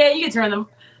oven. Yeah, you can turn them.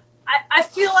 I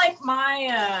feel like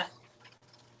my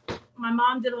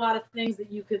mom did a lot of things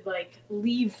that you could like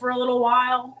leave for a little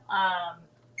while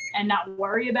and not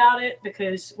worry about it,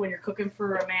 because when you're cooking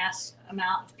for a mass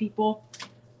amount of people,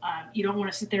 you don't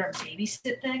want to sit there and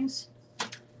babysit things.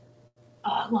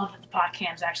 Oh, I love that the pot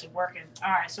cam's actually working.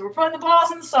 All right, so we're putting the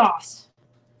balls in the sauce.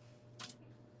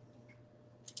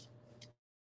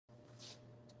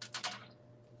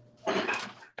 It's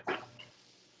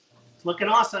looking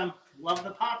awesome. Love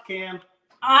the pot cam.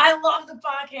 I love the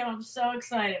pot cam. I'm so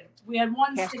excited. We had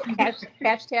one sticky.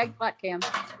 Hashtag pot cam.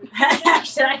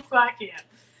 Hashtag pot cam.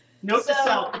 Note to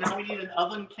self, now we need an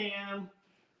oven cam.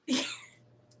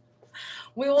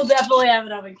 We will definitely have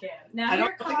an oven cam. Now, I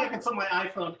don't think I can put my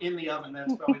iPhone in the oven.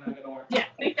 That's probably not going to work. Yeah,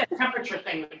 I think that temperature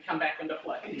thing would come back into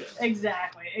play.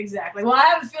 Exactly. Well, I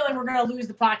have a feeling we're going to lose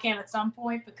the pot cam at some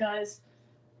point because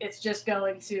it's just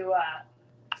going to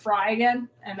fry again,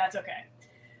 and that's okay.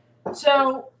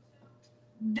 So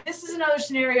this is another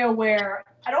scenario where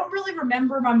I don't really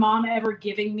remember my mom ever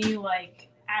giving me like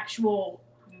actual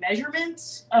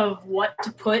measurements of what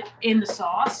to put in the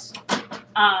sauce.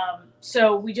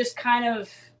 So we just kind of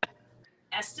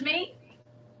estimate.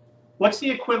 What's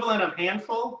the equivalent of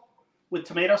handful with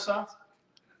tomato sauce?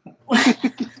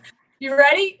 You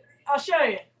ready? I'll show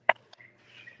you.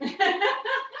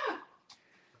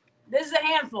 This is a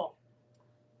handful.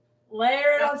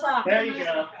 Layer it on top. There you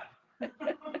go.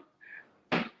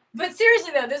 But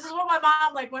seriously though, this is what my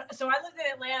mom so I lived in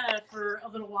Atlanta for a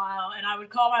little while, and I would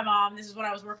call my mom. This is when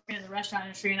I was working in the restaurant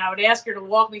industry, and I would ask her to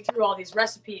walk me through all these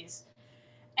recipes.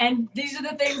 And these are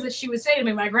the things that she would say to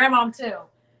me, my grandmom too.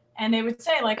 And they would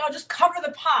say like, "Oh, just cover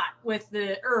the pot with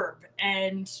the herb,"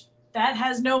 and that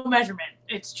has no measurement.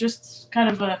 It's just kind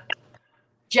of a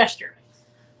gesture.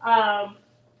 Then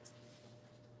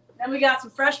we got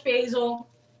some fresh basil.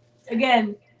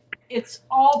 Again, it's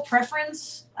all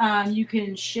preference. You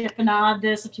can chiffonade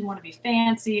this if you want to be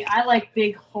fancy. I like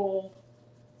big whole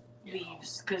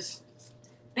leaves because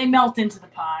they melt into the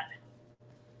pot.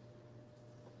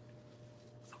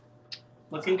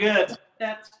 Looking good.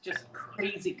 That's just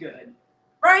crazy good.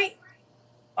 Right?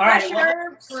 All right, Fresh well,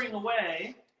 herbs. pouring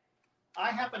away,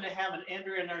 I happen to have an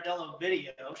Andrea Nardello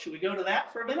video. Should we go to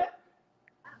that for a minute?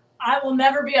 I will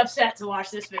never be upset to watch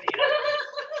this video.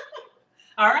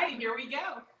 All right, here we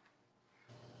go.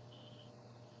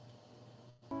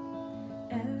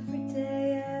 Every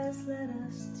day has led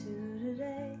us to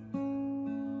today.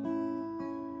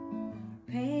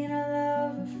 Pain, our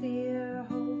love, and fear, our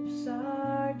hopes,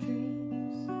 our dreams.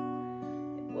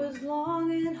 It was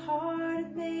long and hard,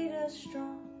 it made us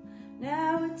strong.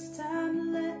 Now it's time to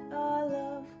let our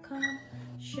love come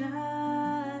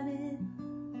shining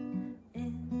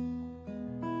in.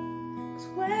 'Cause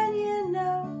when you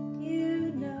know,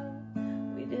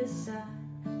 we decide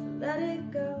to let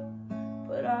it go.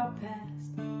 Put our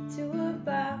past to a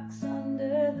box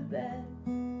under the bed.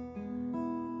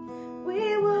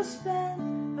 We will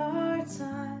spend our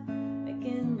time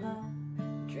making love,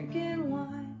 drinking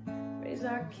wine, raise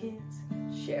our kids,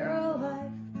 share a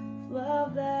life of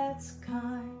love that's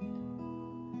kind.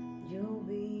 You'll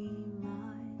be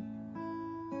mine.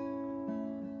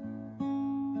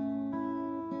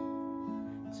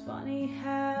 It's funny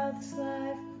how this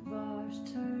life of ours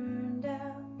turned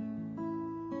out.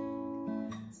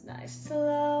 It's nice to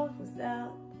love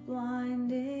without the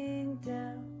blinding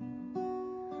doubt.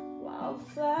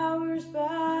 Wildflowers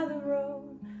by the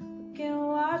road, we can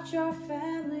watch our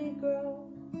family grow.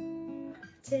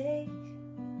 Take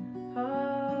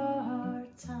our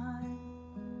time.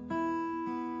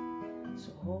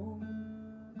 So hold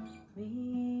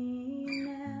me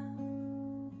now.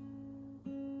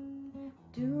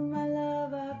 Do my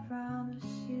love, I promise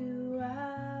you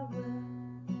I will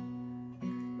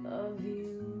love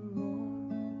you more.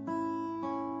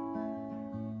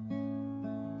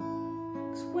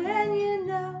 'Cause when you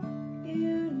know,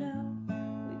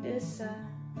 we decide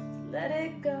to let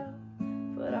it go.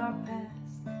 Put our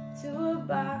past to a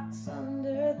box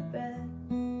under the bed.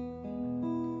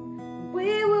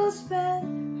 We will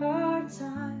spend our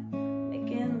time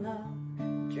making love,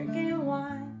 drinking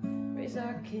wine, raise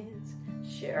our kids,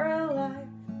 share a life,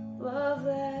 love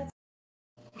that's.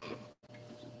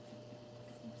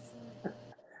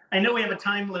 I know we have a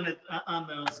time limit on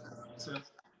those, so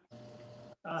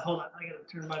hold on. I got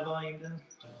to turn my volume down.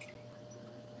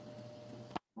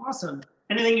 Awesome.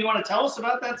 Anything you want to tell us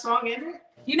about that song, Andrea?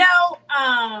 You know,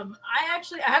 I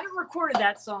haven't recorded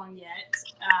that song yet,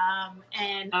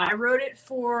 and I wrote it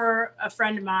for a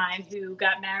friend of mine who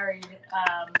got married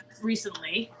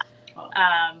recently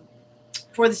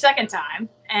for the second time,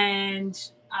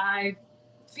 and I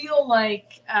feel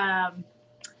like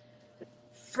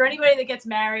for anybody that gets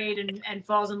married and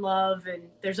falls in love, and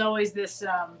there's always this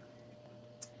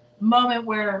moment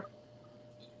where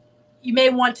you may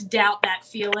want to doubt that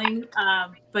feeling,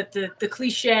 but the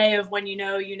cliche of when you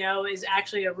know is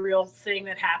actually a real thing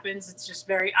that happens. It's just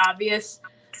very obvious.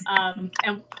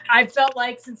 And I felt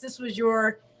like since this was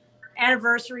your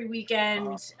anniversary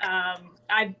weekend,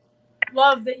 I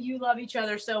love that you love each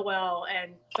other so well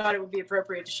and thought it would be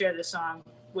appropriate to share this song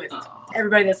with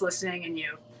everybody that's listening and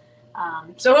you.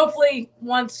 So hopefully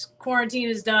once quarantine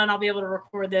is done, I'll be able to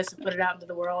record this and put it out into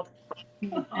the world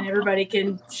and everybody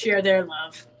can share their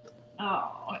love.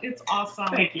 Oh, it's awesome.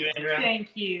 Thank you, Andrea.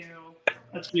 Thank you.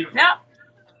 That's beautiful. Yeah.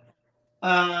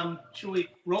 Should we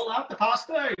roll out the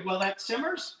pasta while that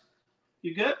simmers?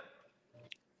 You good?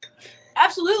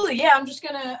 Absolutely, yeah. I'm just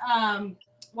gonna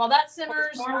while that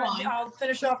simmers, More wine. I'll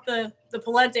finish off the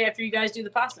polenta after you guys do the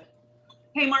pasta.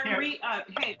 Hey, Margarita.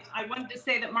 Hey, I wanted to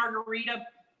say that Margarita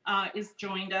is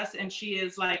joined us, and she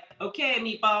is like, "Okay,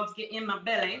 meatballs, get in my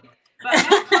belly." But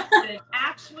my husband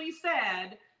actually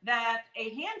said that a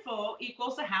handful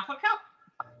equals a half a cup.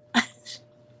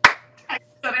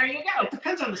 So there you go. It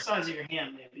depends on the size of your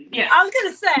hand, maybe. Yeah. I was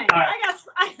gonna say, right.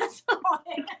 I got some on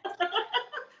it.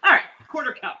 All right,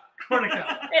 quarter cup. Quarter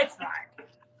cup. It's fine.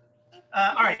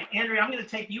 All right, Andrea, I'm going to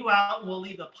take you out. We'll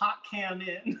leave the pot cam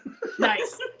in.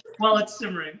 Nice. While it's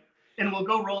simmering, and we'll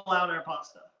go roll out our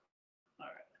pasta. All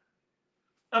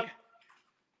right. Okay.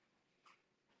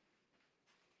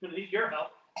 Going to need your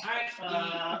help.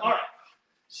 All right.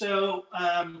 So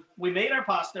we made our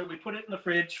pasta. We put it in the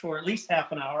fridge for at least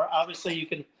half an hour. Obviously,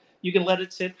 you can let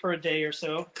it sit for a day or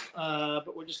so,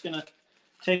 but we're just going to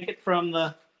take it from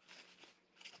the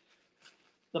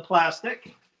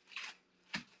plastic.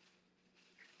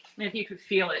 And if you could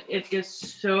feel it, it is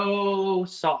so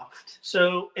soft.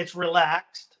 So it's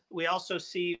relaxed. We also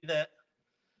see that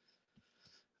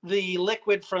the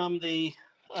liquid from the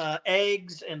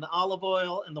eggs and the olive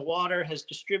oil and the water has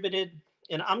distributed.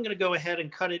 And I'm going to go ahead and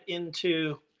cut it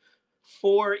into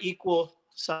 4 equal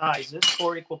sizes,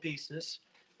 4 equal pieces.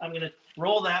 I'm going to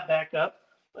roll that back up.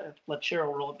 Let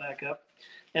Cheryl roll it back up.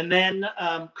 And then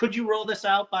could you roll this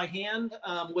out by hand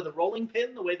with a rolling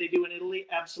pin the way they do in Italy?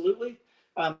 Absolutely.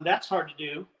 That's hard to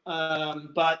do.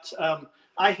 But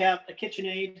I have a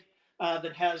KitchenAid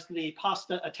that has the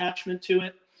pasta attachment to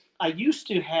it. I used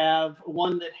to have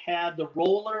one that had the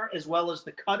roller as well as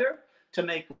the cutter to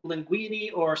make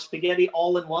linguine or spaghetti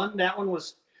all in one. That one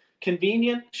was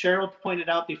convenient. Cheryl pointed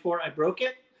out before I broke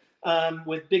it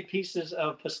with big pieces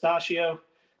of pistachio.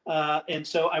 And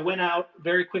so I went out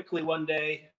very quickly one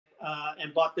day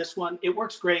and bought this one. It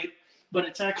works great, but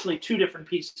it's actually 2 different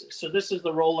pieces. So this is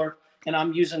the roller, and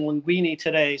I'm using linguine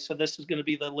today. So this is going to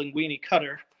be the linguine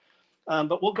cutter.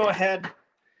 But we'll go ahead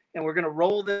and we're going to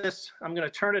roll this. I'm going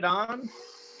to turn it on.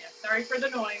 Yeah, sorry for the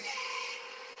noise.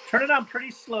 Turn it on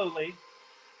pretty slowly.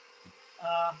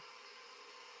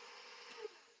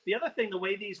 The other thing, the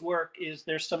way these work is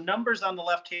there's some numbers on the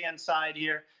left-hand side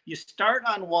here. You start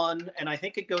on 1, and I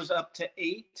think it goes up to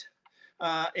 8.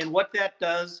 And what that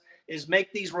does is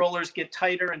make these rollers get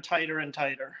tighter and tighter and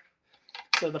tighter.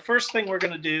 So the first thing we're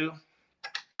going to do,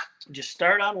 just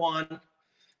start on 1.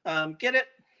 Get it,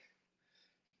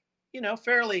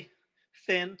 fairly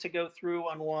thin to go through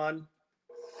on 1.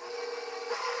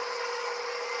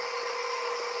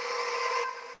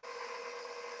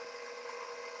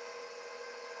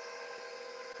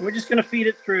 We're just going to feed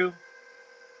it through.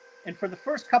 And for the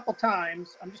first couple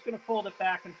times, I'm just going to fold it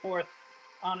back and forth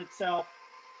on itself.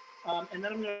 And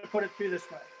then I'm going to put it through this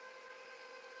way.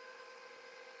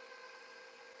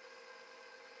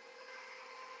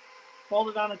 Fold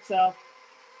it on itself.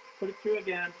 Put it through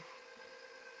again.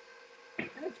 And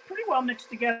it's pretty well mixed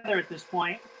together at this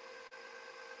point.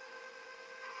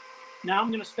 Now I'm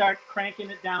going to start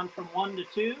cranking it down from 1 to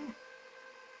 2.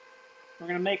 We're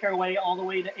going to make our way all the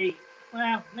way to 8.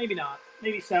 Well, maybe not.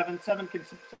 Maybe 7. 7 can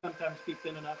sometimes be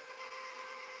thin enough.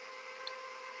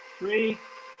 3.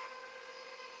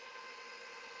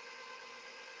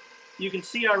 You can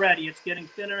see already it's getting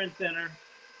thinner and thinner,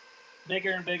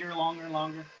 bigger and bigger, longer and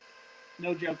longer.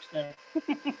 No jokes there.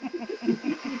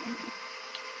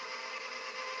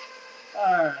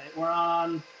 All right, we're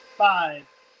on 5.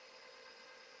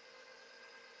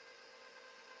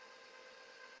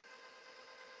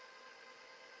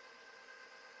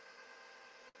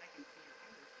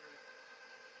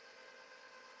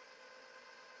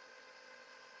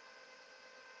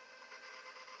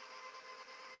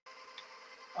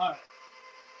 All right.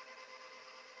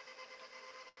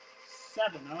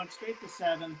 7. I went straight to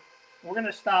 7. We're going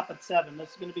to stop at 7.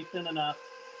 This is going to be thin enough.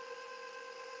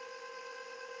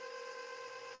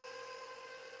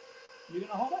 You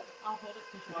going to hold it? I'll hold it.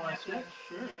 While I switch?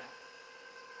 Sure.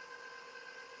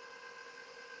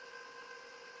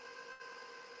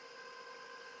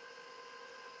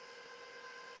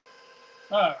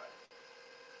 All right.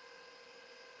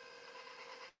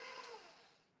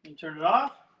 And turn it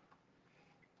off.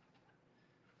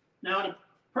 Now, in a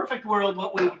perfect world,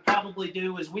 what we would probably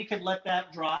do is we could let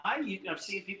that dry. I've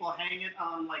seen people hang it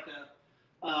on like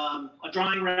a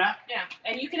drying rack. Yeah,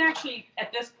 and you can actually,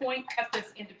 at this point, cut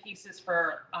this into pieces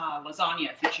for lasagna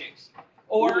if you choose.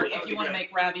 Or if you want to make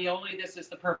ravioli, this is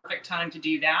the perfect time to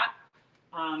do that.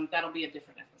 That'll be a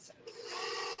different episode.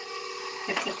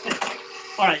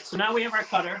 All right, so now we have our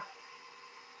cutter.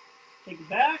 Take it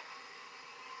back.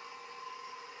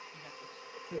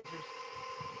 scissors.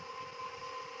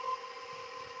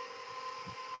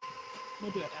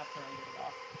 We'll do it after I get it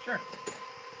off. Sure.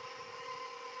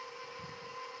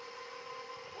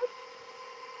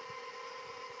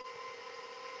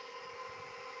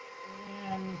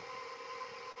 And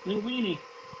linguine.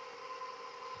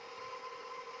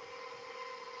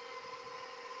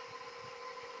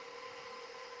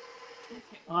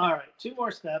 All right, 2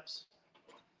 more steps.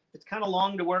 It's kind of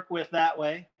long to work with that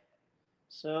way.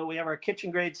 So we have our kitchen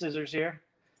grade scissors here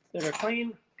that are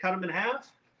clean, cut them in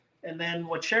half. And then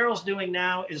what Cheryl's doing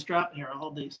now is dropping, here, I'll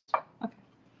hold these.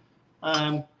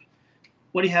 Okay.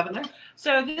 What do you have in there?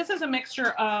 So this is a mixture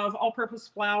of all-purpose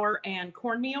flour and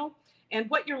cornmeal. And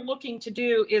what you're looking to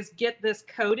do is get this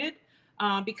coated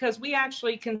because we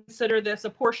actually consider this a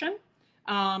portion.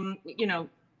 You know,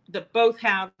 the both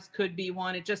halves could be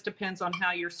one. It just depends on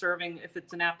how you're serving, if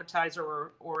it's an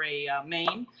appetizer or a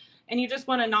main. And you just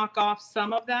want to knock off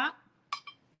some of that.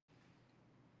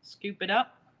 Scoop it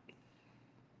up.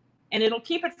 And it'll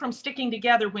keep it from sticking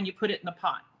together when you put it in the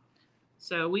pot.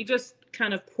 So we just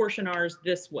kind of portion ours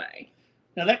this way.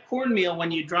 Now that cornmeal, when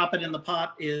you drop it in the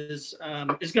pot, is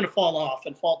going to fall off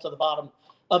and fall to the bottom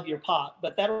of your pot,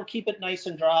 but that'll keep it nice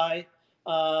and dry.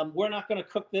 We're not going to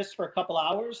cook this for a couple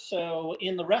hours. So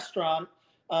in the restaurant,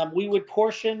 we would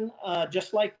portion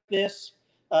just like this,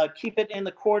 keep it in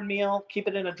the cornmeal, keep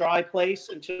it in a dry place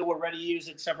until we're ready to use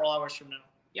it several hours from now.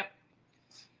 Yep.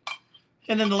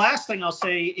 And then the last thing I'll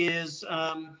say is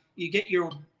you get your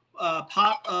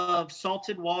pot of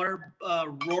salted water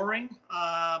roaring,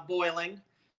 boiling.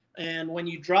 And when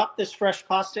you drop this fresh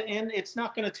pasta in, it's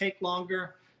not going to take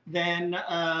longer than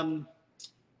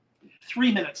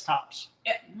 3 minutes tops.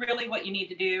 Really what you need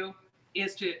to do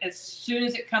is to, as soon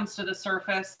as it comes to the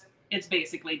surface, it's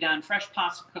basically done. Fresh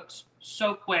pasta cooks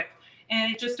so quick,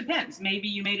 and it just depends. Maybe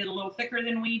you made it a little thicker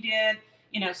than we did,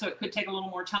 you know, so it could take a little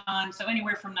more time. So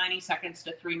anywhere from 90 seconds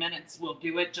to 3 minutes will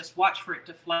do it. Just watch for it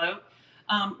to float.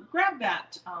 Grab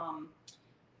that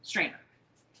strainer.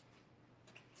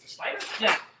 Spider?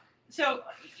 Yeah. So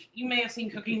you may have seen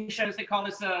cooking shows. They call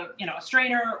this a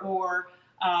strainer or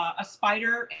a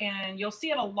spider, and you'll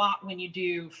see it a lot when you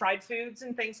do fried foods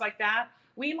and things like that.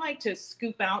 We like to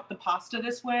scoop out the pasta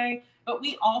this way, but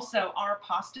we also, our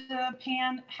pasta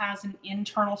pan has an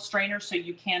internal strainer, so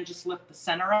you can just lift the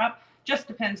center up. Just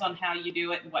depends on how you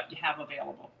do it and what you have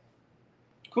available.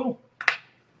 Cool.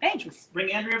 Thanks.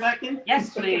 Bring Andrea back in?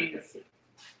 Yes, please.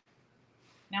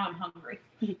 Now I'm hungry.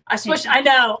 I switched. I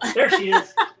know. There she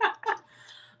is.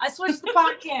 I switched the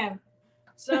pot cam.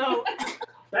 So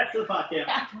Back to the pot cam.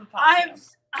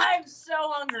 I'm so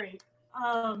hungry.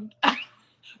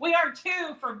 We are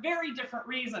too, for very different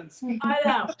reasons. I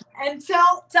know. And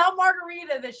tell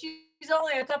Margarita that she's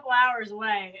only a couple hours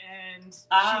away, and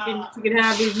she can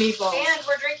have these meatballs. And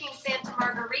we're drinking Santa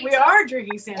Margarita. We are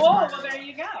drinking Santa Margarita. Well, there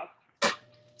you go.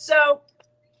 So,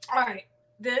 all right,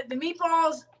 the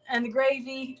meatballs and the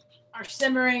gravy are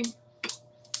simmering.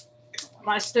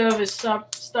 My stove is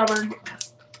stubborn.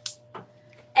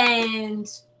 And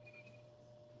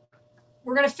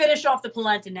we're going to finish off the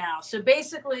polenta now. So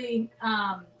basically,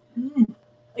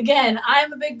 again,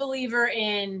 I'm a big believer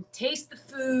in taste the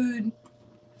food,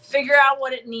 figure out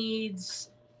what it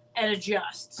needs, and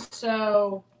adjust.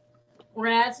 So we're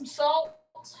going to add some salt.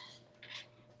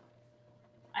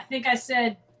 I think I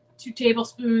said 2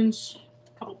 tablespoons,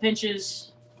 a couple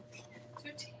pinches.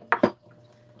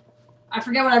 I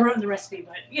forget what I wrote in the recipe,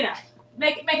 but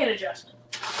make an adjustment.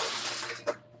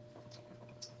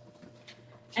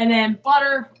 And then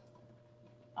butter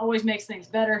always makes things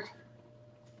better.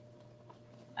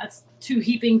 That's 2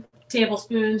 heaping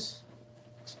tablespoons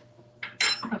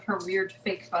of her weird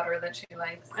fake butter that she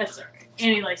likes. That's okay.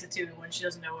 Annie likes it too when she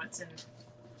doesn't know what's in it.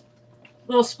 A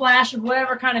little splash of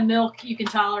whatever kind of milk you can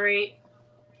tolerate.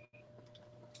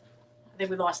 I think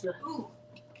we lost the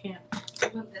can. You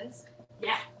want this?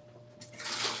 Yeah.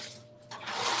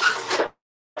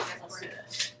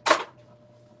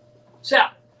 So,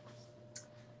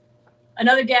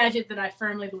 another gadget that I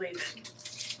firmly believe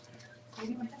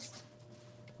in.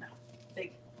 No,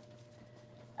 big.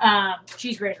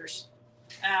 Cheese graters.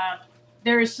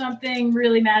 There is something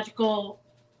really magical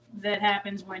that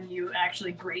happens when you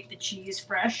actually grate the cheese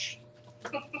fresh.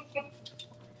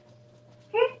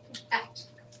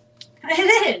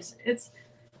 It is.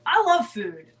 I love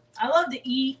food. I love to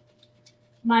eat.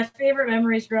 My favorite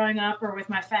memories growing up are with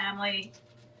my family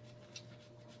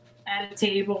at a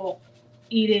table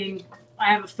eating.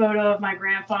 I have a photo of my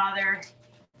grandfather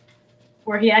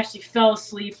where he actually fell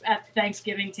asleep at the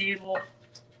Thanksgiving table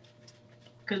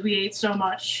because we ate so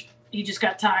much. He just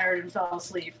got tired and fell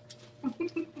asleep.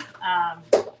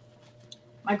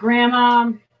 my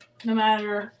grandma, no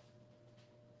matter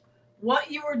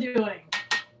what you were doing,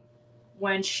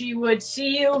 when she would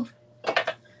see you,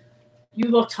 you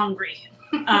looked hungry.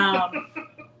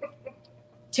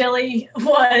 Tilly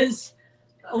was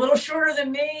a little shorter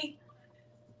than me,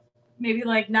 maybe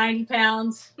like 90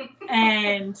 pounds,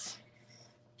 and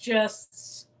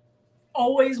just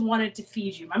always wanted to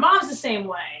feed you. My mom's the same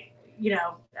way. You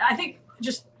know, I think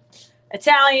just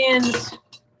Italians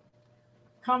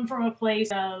come from a place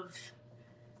of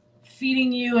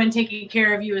feeding you and taking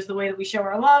care of you is the way that we show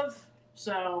our love.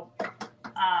 So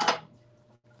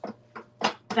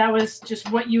that was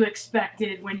just what you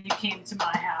expected when you came to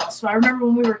my house. So I remember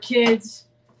when we were kids,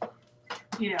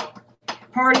 you know,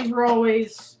 parties were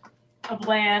always a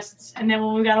blast. And then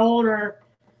when we got older,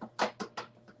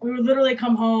 we would literally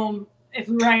come home. If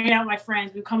we were hanging out with my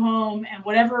friends, we'd come home and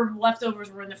whatever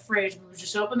leftovers were in the fridge, we would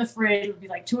just open the fridge. It would be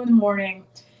like 2 a.m.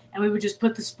 and we would just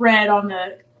put the spread on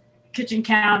the kitchen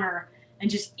counter and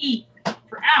just eat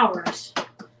for hours.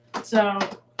 So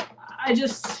I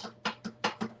just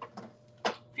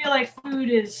feel like food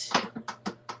is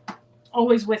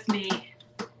always with me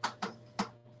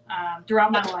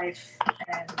throughout my life.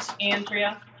 And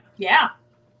Andrea, yeah,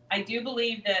 I do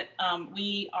believe that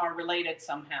we are related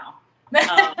somehow.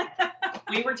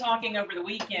 We were talking over the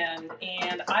weekend,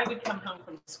 and I would come home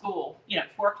from school,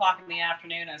 4 o'clock in the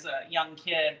afternoon as a young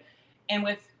kid, and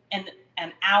within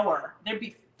an hour, there'd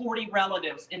be 40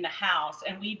 relatives in the house,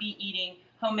 and we'd be eating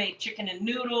homemade chicken and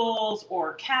noodles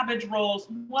or cabbage rolls,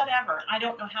 whatever. I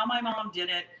don't know how my mom did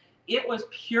it. It was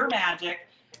pure magic.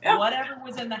 Yeah. Whatever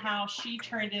was in the house, she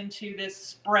turned into this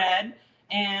spread,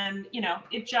 and,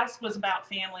 it just was about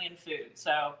family and food.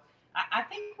 So I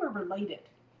think we're related.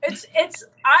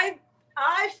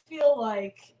 I feel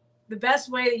like the best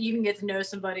way that you can get to know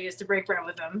somebody is to break bread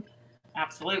with them.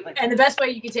 Absolutely. And the best way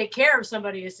you can take care of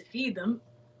somebody is to feed them.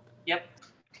 Yep.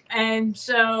 And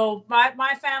so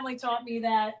my family taught me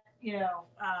that, and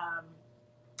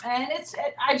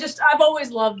I've always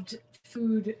loved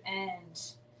food and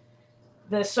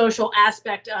the social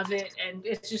aspect of it. And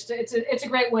it's a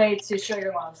great way to show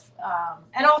your love.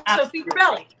 And also Absolutely. Feed your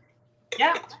belly.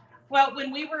 Yeah. Well,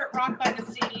 when we were at Rock by the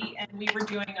Sea and we were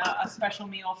doing a special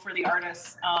meal for the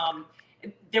artists,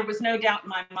 there was no doubt in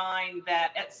my mind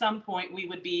that at some point we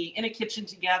would be in a kitchen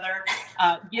together.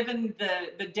 Given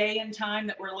the day and time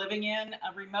that we're living in,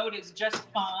 a remote is just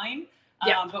fine.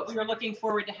 But we were looking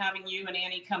forward to having you and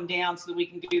Annie come down so that we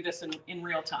can do this in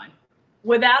real time.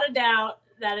 Without a doubt,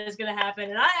 that is going to happen.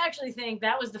 And I actually think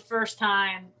that was the first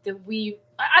time that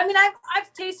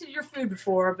I've tasted your food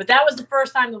before, but that was the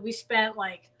first time that we spent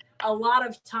like a lot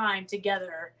of time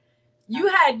together.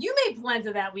 You made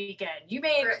polenta that weekend. You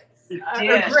made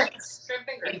grits. Shrimp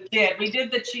and grits. We did. We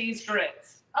did the cheese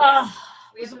grits. Was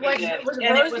it it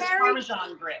rosemary? was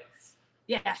Parmesan grits.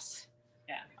 Yes.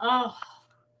 Yeah. Oh.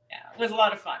 Yeah. It was a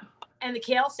lot of fun. And the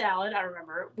kale salad, I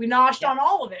remember. We noshed on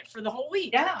all of it for the whole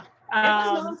week. Yeah. It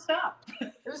was nonstop.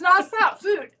 It was nonstop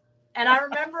food. And I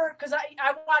remember, because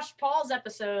I watched Paul's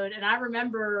episode, and I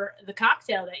remember the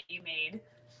cocktail that you made.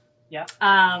 Yeah.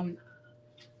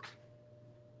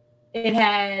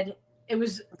 It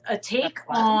was a take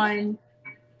on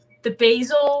the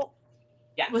basil.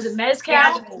 Yeah. Was it mezcal?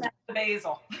 Yeah, the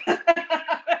basil. It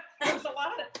was a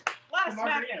lot of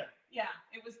margarita. Yeah,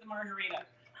 it was the margarita.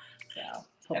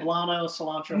 So poblano,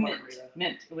 cilantro, margarita.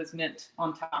 Mint. It was mint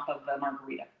on top of the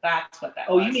margarita. That's what that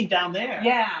was. Oh, you mean down there?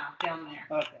 Yeah, down there.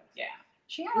 Okay.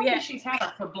 Yeah. She's had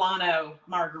a poblano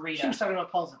margarita. She was talking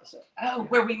about Paul's episode. Oh,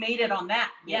 where we made it on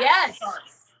that. Yes. Sorry.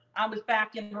 I was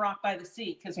back in Rock by the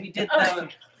Sea because we did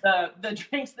the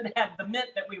drinks that had the mint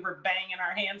that we were banging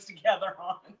our hands together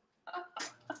on.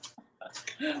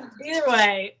 Either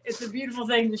way, it's a beautiful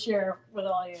thing to share with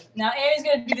all you. Now, Annie's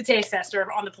going to do the taste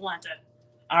tester on the polenta.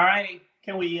 All righty.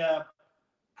 Can we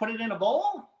put it in a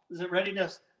bowl? Is it ready to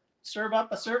serve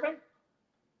up a serving?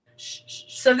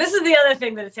 So this is the other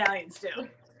thing that Italians do.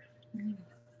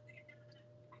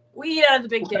 We eat out of the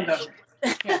big dish.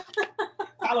 Yeah.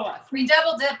 Follow us. We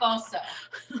double dip also.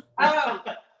 Oh.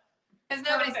 Because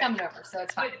nobody's coming over, so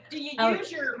it's fine. But do you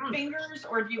use your fingers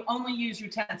or do you only use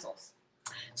utensils?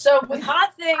 So with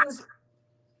hot things,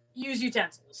 use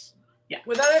utensils. Yeah.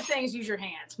 With other things, use your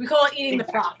hands. We call it eating the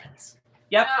profits.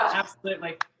 Yep,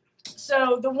 absolutely.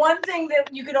 So the one thing that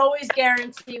you could always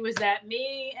guarantee was that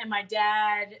me and my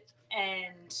dad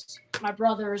and my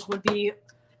brothers would be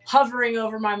hovering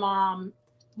over my mom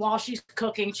while she's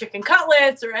cooking chicken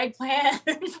cutlets or eggplant,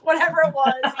 whatever it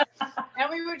was. And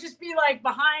we would just be like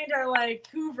behind our like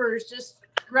hoovers, just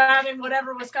grabbing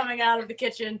whatever was coming out of the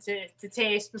kitchen to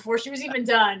taste before she was even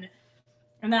done.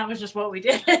 And that was just what we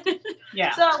did.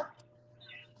 Yeah. So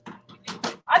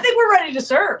I think we're ready to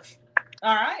serve.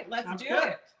 All right, let's Sounds do good.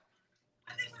 it.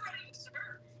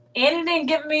 Annie didn't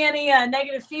give me any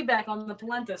negative feedback on the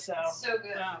polenta, so. So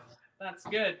good. Oh, that's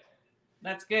good.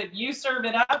 That's good. You serve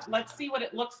it up. Let's see what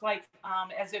it looks like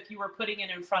as if you were putting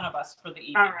it in front of us for the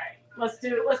evening. All right, let's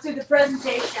do the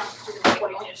presentation for the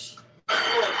white dish.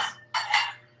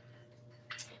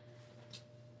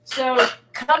 So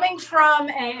coming from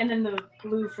and then the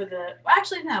blue for the.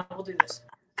 Actually, no, we'll do this.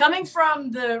 Coming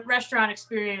from the restaurant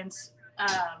experience,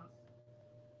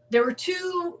 there were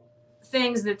two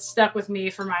things that stuck with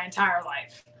me for my entire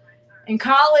life. In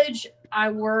college, I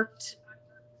worked.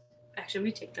 Actually,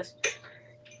 we take this.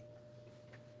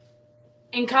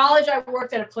 In college, I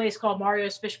worked at a place called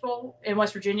Mario's Fishbowl in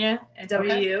West Virginia at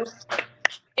WU. Okay.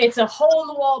 It's a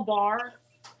hole-in-the-wall bar,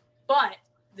 but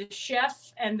the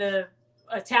chef and the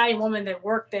Italian woman that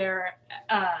worked there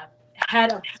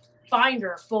had a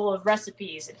binder full of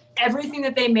recipes. And everything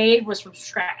that they made was from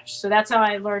scratch. So that's how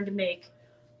I learned to make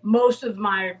most of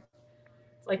my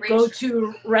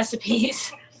go-to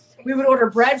recipes. We would order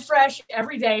bread fresh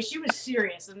every day. She was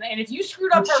serious. And if you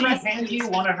screwed up her recipes... Would she hand you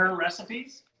one of her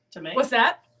recipes to make? What's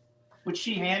that? Would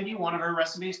she hand you one of her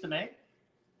recipes to make?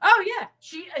 Oh yeah,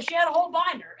 she had a whole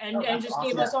binder and just awesome.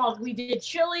 Gave us all. We did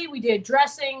chili, we did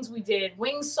dressings, we did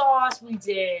wing sauce, we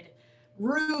did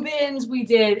Reubens, we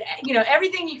did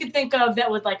everything you could think of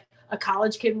that would like a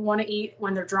college kid want to eat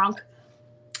when they're drunk.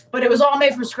 But it was all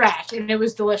made from scratch and it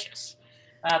was delicious.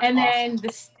 That's and awesome.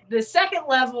 Then the second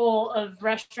level of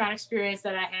restaurant experience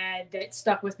that I had that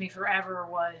stuck with me forever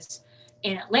was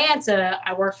in Atlanta.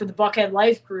 I worked for the Buckhead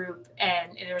Life Group,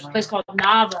 and there was a place called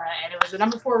Nava, and it was the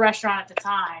 #4 restaurant at the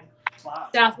time. Wow.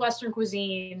 Southwestern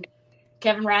cuisine.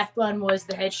 Kevin Rathbun was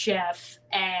the head chef,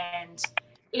 and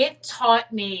it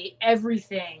taught me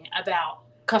everything about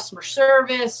customer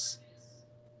service,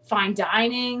 fine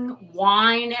dining,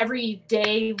 wine. Every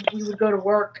day we would go to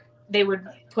work, they would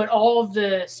put all of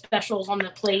the specials on the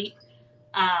plate.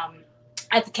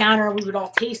 At the counter, we would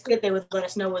all taste it. They would let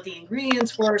us know what the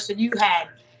ingredients were. So you had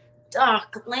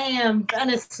duck, lamb,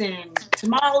 venison,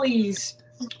 tamales,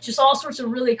 just all sorts of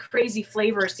really crazy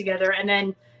flavors together. And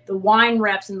then the wine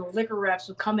reps and the liquor reps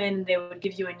would come in and they would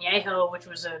give you añejo, which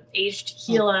was an aged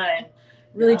tequila, and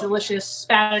really delicious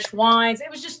Spanish wines. It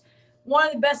was just one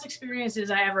of the best experiences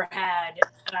I ever had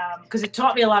because it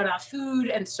taught me a lot about food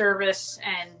and service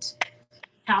and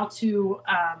how to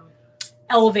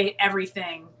elevate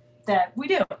everything that we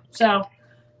do. So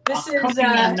this is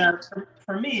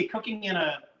for me, cooking in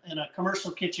a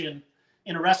commercial kitchen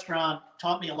in a restaurant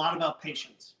taught me a lot about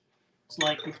patience. It's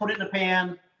like you put it in a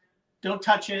pan, don't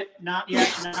touch it, not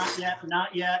yet, not yet,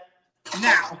 not yet,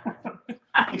 now.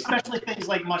 Especially things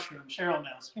like mushrooms. Cheryl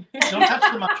knows. Don't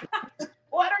touch the mushrooms.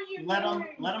 What are you let doing?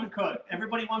 them cook.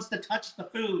 Everybody wants to touch the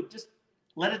food. Just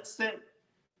let it sit.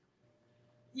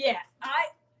 Yeah,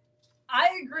 I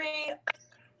agree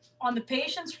on the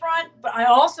patience front, but I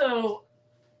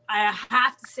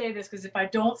have to say this because if I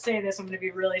don't say this, I'm going to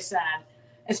be really sad.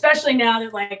 Especially now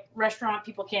that like restaurant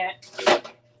people can't,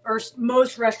 or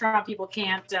most restaurant people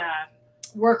can't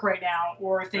work right now,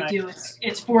 or if they do,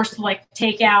 it's forced to like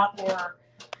take out or,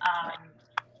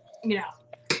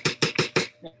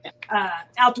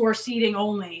 outdoor seating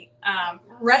only.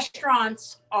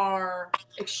 Restaurants are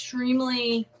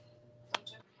extremely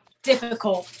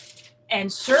difficult. And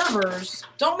servers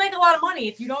don't make a lot of money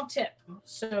if you don't tip.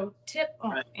 So tip.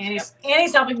 Oh, right. Annie's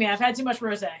helping me. I've had too much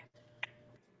rosé.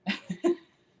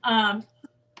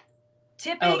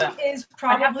 Tipping is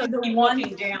probably the one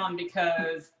down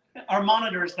because our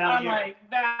monitor's down I'm here. like,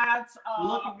 that's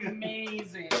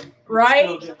amazing.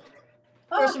 Right?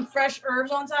 Throw some fresh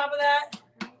herbs on top of that.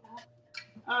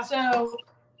 So,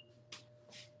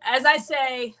 as I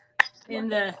say in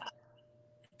the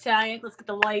Italian, let's get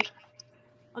the light.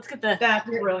 Let's get the. That's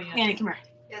brilliant. Annie, come here.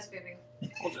 Yes, baby.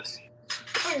 Hold this.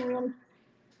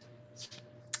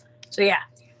 So yeah.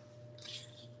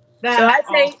 That's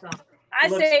awesome. I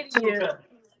Looks say to so you, good.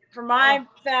 from my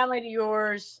family to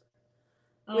yours,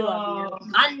 we love you.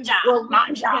 Manja. Well,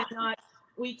 Manja.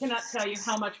 We cannot tell you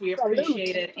how much we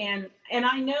appreciate it, and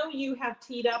I know you have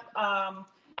teed up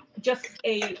just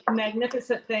a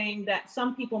magnificent thing that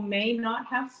some people may not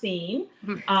have seen.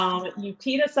 You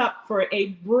teed us up for a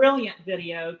brilliant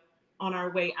video on our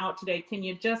way out today. Can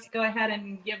you just go ahead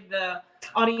and give the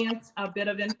audience a bit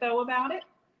of info about it?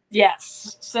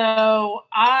 Yes. So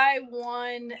I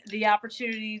won the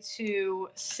opportunity to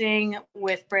sing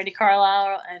with Brandi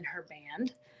Carlisle and her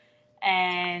band.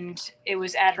 And it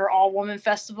was at her all-woman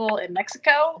festival in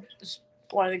Mexico. It was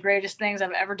one of the greatest things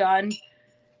I've ever done.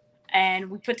 And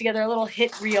we put together a little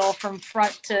hit reel from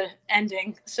front to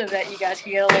ending so that you guys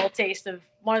can get a little taste of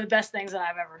one of the best things that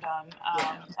I've ever done,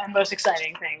 and most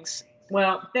exciting things.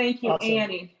 Well, thank you, Awesome.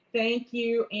 Annie. Thank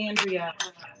you, Andrea.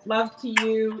 Love to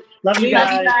you. Love you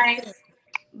Love you guys. guys.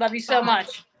 Love you so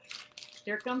much.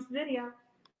 Here comes the video.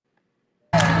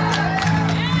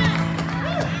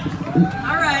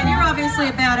 All right, you're obviously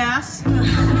a badass.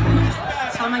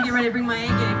 So I'm gonna get ready to bring my A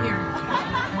game here.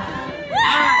 All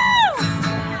right.